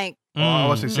 50s. Like, I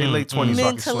was say late 20s.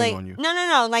 Mid so to late. On you.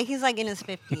 No. Like he's like in his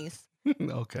 50s.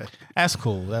 Okay, that's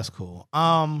cool.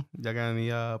 Y'all got any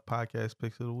podcast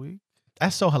picks of the week?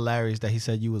 That's so hilarious that he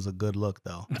said you was a good look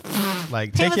though.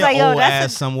 Like take your like, old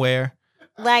ass somewhere.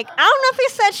 Like, I don't know if he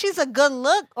said she's a good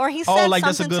look or he said like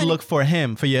that's a good look for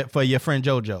him, for your friend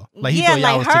JoJo. Like he yeah, thought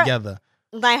y'all like was together.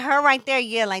 Like her right there,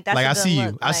 yeah, like that's like a I good see you.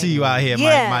 look. I see you out here, see you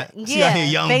out here,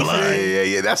 young basically. blood.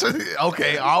 Yeah. That's what,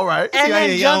 okay. All right. And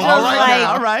then young, JoJo's like,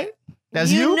 all right. That's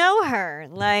you. You know her,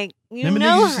 like you Remember know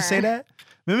niggas her. used to say that.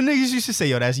 Remember niggas used to say,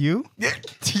 yo, that's you. Yeah.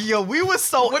 Yo, we were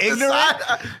so ignorant.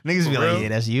 Niggas be real? like, yeah,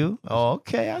 that's you. Oh,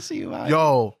 okay, I see you out.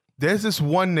 Yo, there's this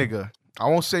one nigga. I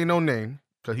won't say no name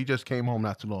because he just came home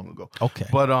not too long ago. Okay.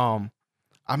 But I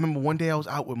remember one day I was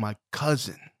out with my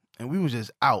cousin and we was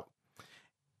just out.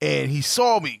 And he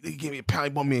saw me. He gave me a pound. He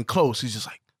brought me in close. He's just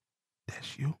like,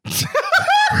 that's you?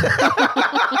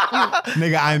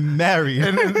 Nigga, I'm married.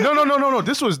 And, no.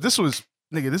 This was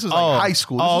nigga, this was like high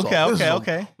school.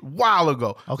 Okay. A while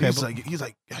ago. Okay. He's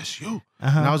like, that's you.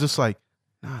 And I was just like,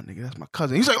 nah, nigga, that's my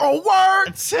cousin. He's like, oh,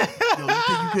 word. Yo,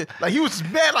 you could. Like, he was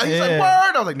mad. Like, he's like, word.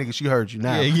 I was like, nigga, she heard you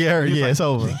now. Yeah, like, it's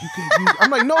over. I'm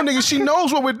like, no, nigga, she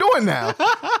knows what we're doing now.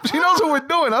 She knows what we're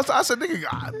doing. I said,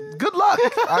 nigga, good luck,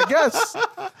 I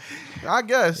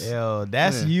guess. Yo,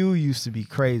 that's you used to be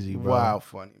crazy, bro. Wow,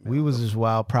 funny, man. We was just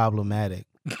wild problematic.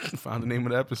 Found the name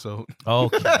of the episode.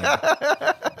 Okay.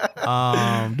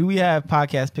 Do we have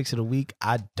podcast picks of the week?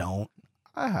 I don't.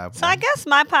 I have So one. I guess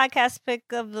my podcast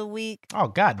pick of the week. Oh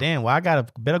goddamn! Well, I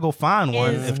better go find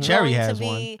one if Cherry has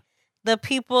one. The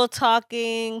People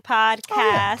Talking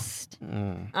podcast.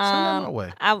 Send that my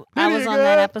way. I was on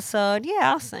that episode.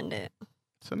 Yeah, I'll send it.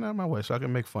 Send that my way so I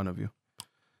can make fun of you.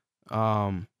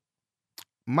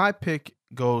 My pick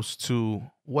goes to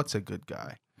What's a Good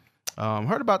Guy.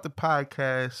 Heard about the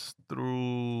podcast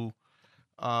through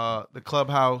the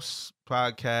Clubhouse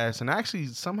podcast, and actually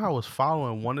somehow was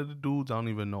following one of the dudes. I don't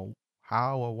even know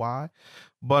how or why,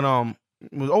 but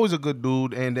was always a good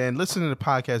dude. And then listening to the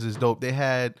podcast is dope. They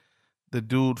had the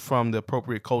dude from the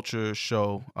Appropriate Culture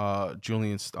show,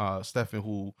 Julian Steffen,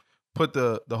 who put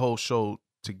the whole show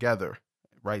together,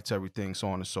 writes everything, so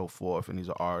on and so forth, and he's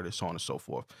an artist, so on and so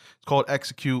forth. It's called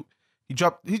Execute.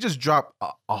 He just dropped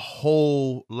a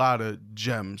whole lot of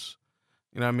gems.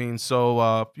 You know what I mean?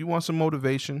 So if you want some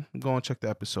motivation, go and check the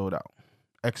episode out.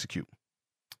 Execute.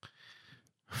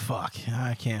 Fuck,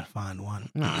 I can't find one.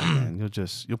 Nah, man,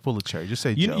 you'll pull a cherry. Just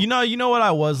say Joe. You know what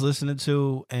I was listening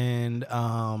to, and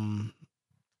I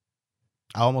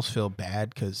almost feel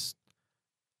bad because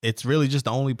it's really just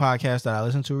the only podcast that I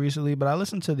listened to recently. But I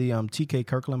listened to the TK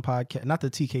Kirkland podcast, not the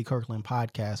TK Kirkland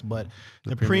podcast, but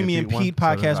the Premium Pete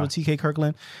podcast with TK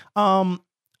Kirkland.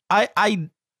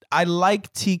 I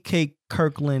like TK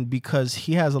Kirkland because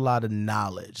he has a lot of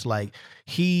knowledge. Like,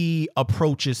 he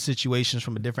approaches situations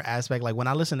from a different aspect. Like, when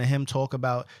I listen to him talk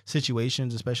about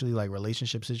situations, especially like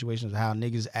relationship situations, how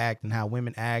niggas act and how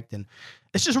women act, and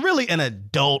it's just really an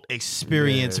adult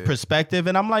experience perspective.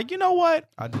 And I'm like, you know what?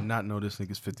 I did not know this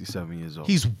nigga's 57 years old.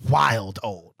 He's wild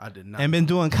old. I did not. And been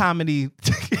doing comedy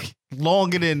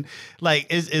longer than, like,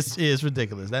 it's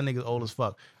ridiculous. That nigga's old as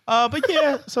fuck. But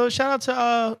yeah, so shout out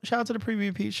to the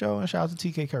Preview Pete show and shout out to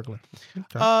TK Kirkland.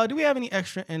 Okay. Do we have any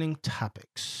extra inning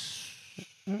topics?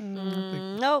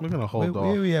 Nope. We're gonna hold off.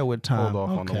 Where we at with time? Hold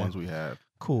off on the ones we have.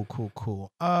 Cool.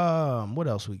 What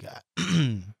else we got?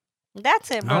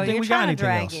 That's it, bro. I don't think You're we got trying to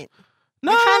drag anything else. it.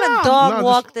 You're trying to dog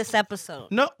walk this episode.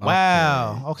 No.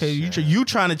 Wow. Okay. You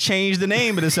trying to change the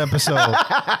name of this episode?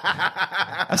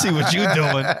 I see what you're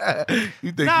doing.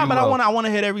 But I want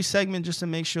to hit every segment just to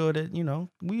make sure that, you know,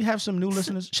 we have some new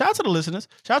listeners. Shout out to the listeners.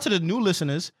 Shout out to the new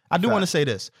listeners. I do want to say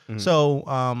this. Mm-hmm. So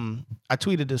I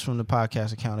tweeted this from the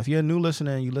podcast account. If you're a new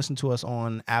listener and you listen to us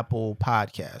on Apple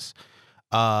Podcasts,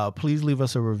 please leave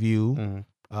us a review.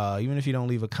 Mm-hmm. Even if you don't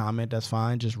leave a comment, that's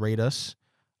fine. Just rate us.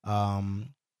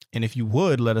 And if you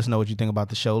would let us know what you think about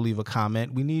the show, leave a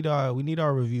comment. We need our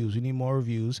reviews. We need more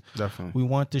reviews. Definitely. We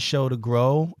want the show to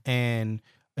grow, and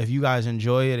if you guys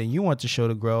enjoy it and you want the show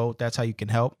to grow, that's how you can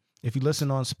help. If you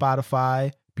listen on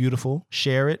Spotify, beautiful.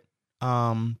 Share it.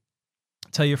 Tell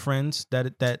your friends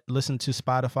that listen to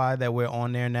Spotify that we're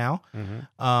on there now.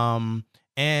 Mm-hmm.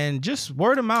 And just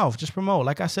word of mouth, just promote.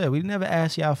 Like I said, we never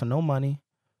ask y'all for no money.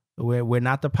 We're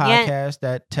not the podcast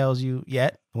that tells you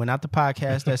yet. We're not the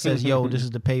podcast that says, "Yo, this is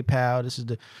the PayPal. This is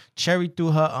the." Cherry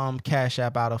threw her Cash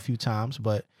App out a few times,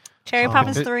 but Cherry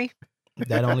Poppins 3.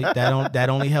 That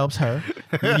only helps her.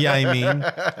 Yeah, I mean,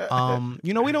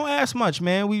 you know, we don't ask much,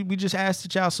 man. We just ask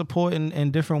that y'all support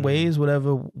in different ways,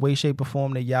 whatever way, shape, or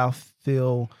form that y'all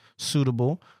feel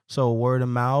suitable. So word of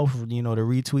mouth, you know, the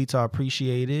retweets are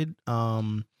appreciated.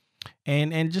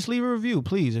 And just leave a review,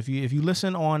 please. If you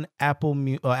listen on Apple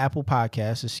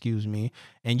Podcasts, excuse me,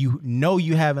 and you know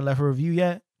you haven't left a review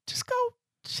yet, just go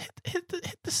hit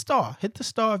the star. Hit the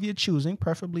star of your choosing,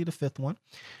 preferably the 5th one,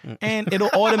 and it'll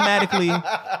automatically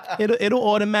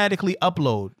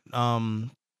upload.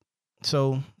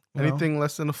 So anything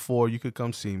less than a 4, you could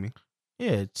come see me.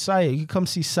 Yeah, Sire, you can come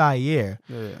see Sire.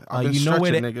 Yeah, you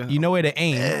know where to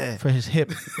aim for his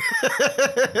hip.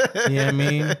 You know what I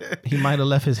mean? He might have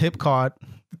left his hip card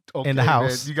in the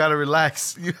house. Man, you gotta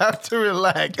relax. You have to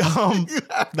relax.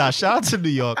 Shout out to New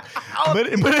York. But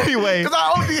anyway, because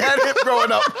I only had hip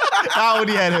growing up. I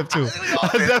only had hip too.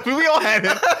 We all had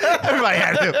hip. Everybody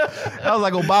had hip. I was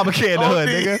like Obamacare in the hood,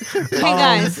 nigga. Hey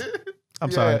guys,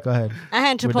 I'm sorry. Go ahead. I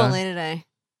had Chipotle today.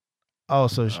 Oh,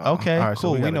 so okay, right,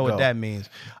 cool. So we know what that means.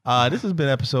 This has been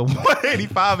episode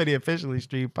 185 of the Officially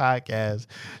Street Podcast.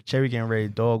 Cherry getting ready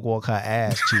to dog walk her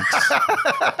ass cheeks.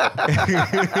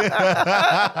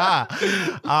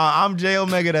 I'm J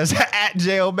Omega. That's at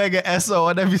J Omega SO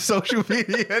on every social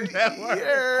media network.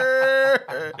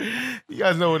 You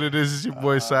guys know what it is. It's your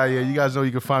boy Sire. You guys know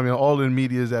you can find me on all the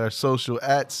medias that are social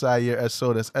at Sire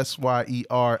SO. That's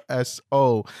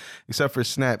SYERSO. Except for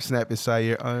Snap. Snap is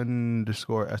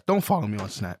Sire_S. Don't follow me on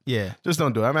Snap. Yeah. Just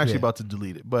don't do it. I'm actually about to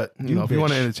delete it. But, you know, if you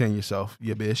want to entertain yourself,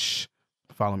 you bitch,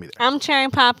 follow me there. I'm Cherry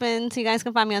Poppins. You guys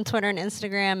can find me on Twitter and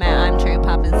Instagram at I'm Cherry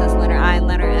Poppins. That's letter I,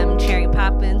 letter M, Cherry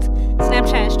Poppins.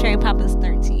 Snapchat is Cherry Poppins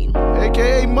 13.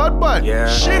 AKA Mudbutt. Yeah.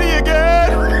 Shitty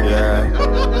again.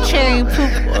 Yeah. Cherry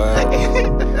Poop.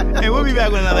 Hey, we'll be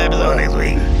back with another episode next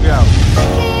week. Yeah.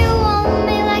 Can you want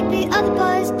me like the other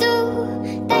boys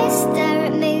do? They stare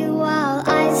at me while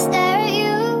I stare at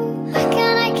you.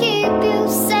 Can I keep you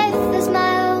safe as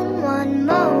my own? One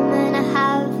moment I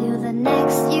have you, the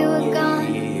next you are gone.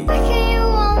 Can you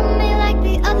want me like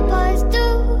the other boys do?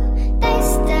 They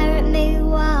stare at me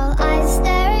while I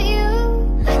stare at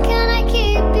you. Can I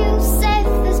keep you safe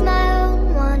as my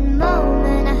own? One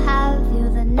moment I have you,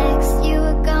 the next you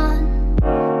are gone.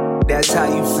 That's how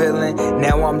you feeling.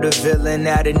 Now I'm the villain. feeling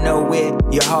out of nowhere.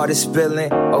 Your heart is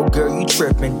spilling. Oh girl, you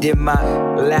tripping. Did my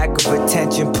lack of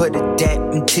attention put a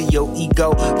dent into your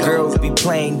ego? Girls be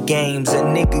playing games. A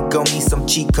nigga gon' need some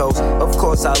cheat codes. Of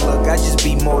course I look, I just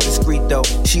be more discreet though.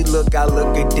 She look, I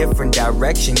look a different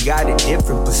direction. Got a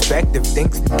different perspective.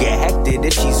 Things get hectic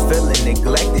if she's feeling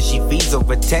neglected. She feeds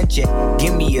over tension.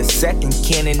 Give me a second.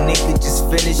 Can a nigga just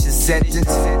finish a sentence?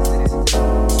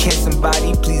 Can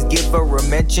somebody please give her a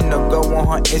mention or go on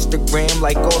her Instagram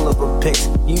like all of her pics?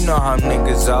 You know how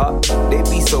niggas are. They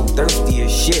be so thirsty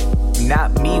as shit.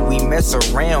 Not me, we mess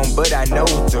around, but I know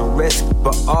it's a risk.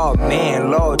 But oh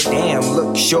man, lord damn,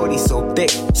 look, shorty so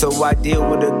thick. So I deal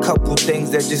with a couple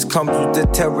things that just comes with the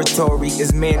territory.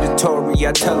 It's mandatory,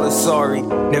 I tell her sorry.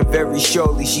 Then very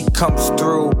surely she comes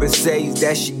through, but says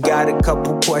that she got a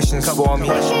couple questions for me.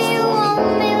 Can you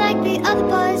want me like the other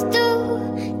boys do?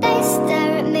 They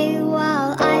stare at me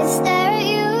while I stare at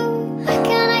you.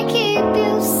 Can I keep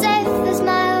you safe as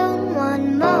my own?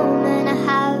 One moment I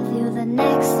have you, the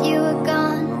next you are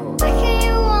gone. Can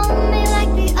you want me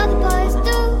like the other boys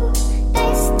do?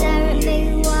 They stare at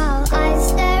me while I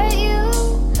stare at you.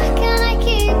 Can I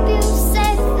keep you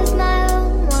safe as my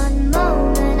own? One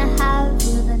moment I have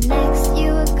you, the next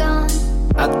you are gone.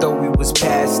 I thought we was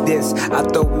past this, I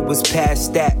thought we was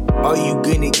past that. Are you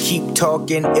gonna keep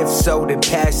talking? If so, then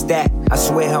pass that. I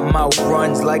swear her mouth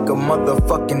runs like a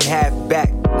motherfucking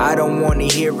halfback. I don't wanna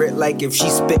hear it like if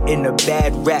she's spitting a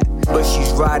bad rap. But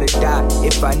she's ride or die.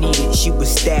 If I need it, she would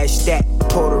stash that.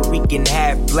 Puerto Rican,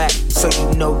 half black, so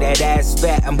you know that ass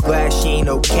fat. I'm glad she ain't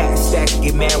no cat stack.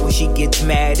 Get mad when she gets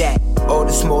mad at all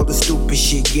the small, the stupid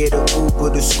shit. Get a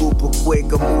Uber to scoop her quick.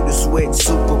 I move the switch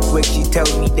super quick. She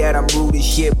tells me that I'm rude as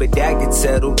shit, but that gets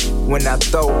settled when I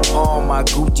throw on my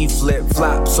Gucci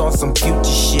flip-flops on some future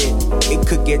shit. It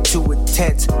could get too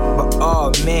intense, but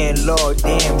oh man, lord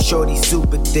damn, shorty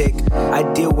super thick. I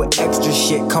deal with extra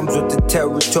shit, comes with the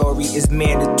territory. It's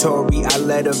mandatory. I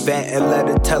let her vent and let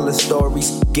her tell her stories.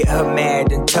 Get her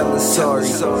mad and tell her sorry.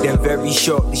 Then very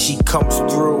shortly she comes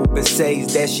through, but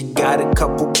says that she got a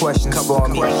couple questions for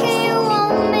me. Can you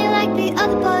want me like the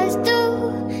other boys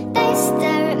do? They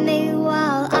stare at me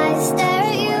while I stare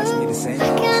at you.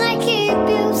 Can I keep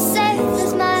you safe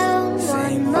as my own?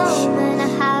 One moment I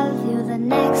have you, the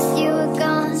next you are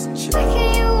gone.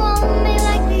 Can you want me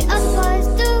like the other boys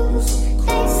do?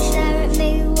 They stare at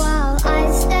me while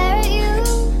I stare at you.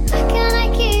 Can I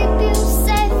keep you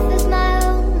safe as my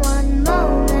own? One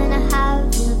moment I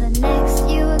have you, the next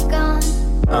you are gone.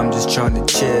 I'm just trying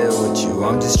to chill with you,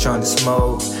 I'm just trying to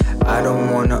smoke. I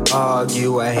don't wanna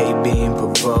argue, I hate being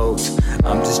provoked.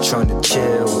 I'm just trying to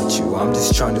chill with you, I'm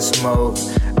just trying to smoke.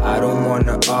 I don't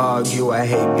wanna argue, I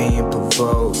hate being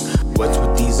provoked. What's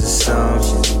with these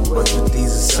assumptions? What's with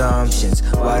these assumptions?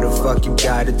 Why the fuck you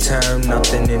gotta turn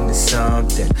nothing into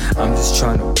something? I'm just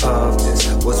trying to puff this.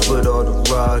 What's with all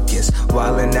the ruckus?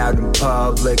 Wildin' out in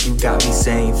public, you got me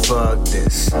saying fuck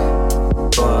this.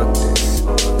 Fuck this.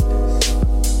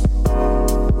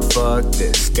 Fuck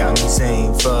this, got me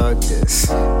saying fuck this.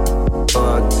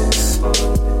 Fuck this.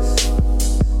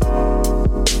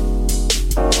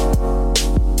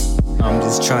 I'm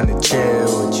just trying to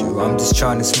chill with you, I'm just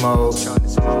trying to smoke.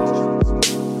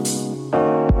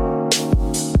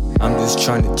 I'm just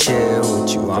trying to chill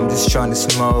with you, I'm just trying to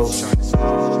smoke.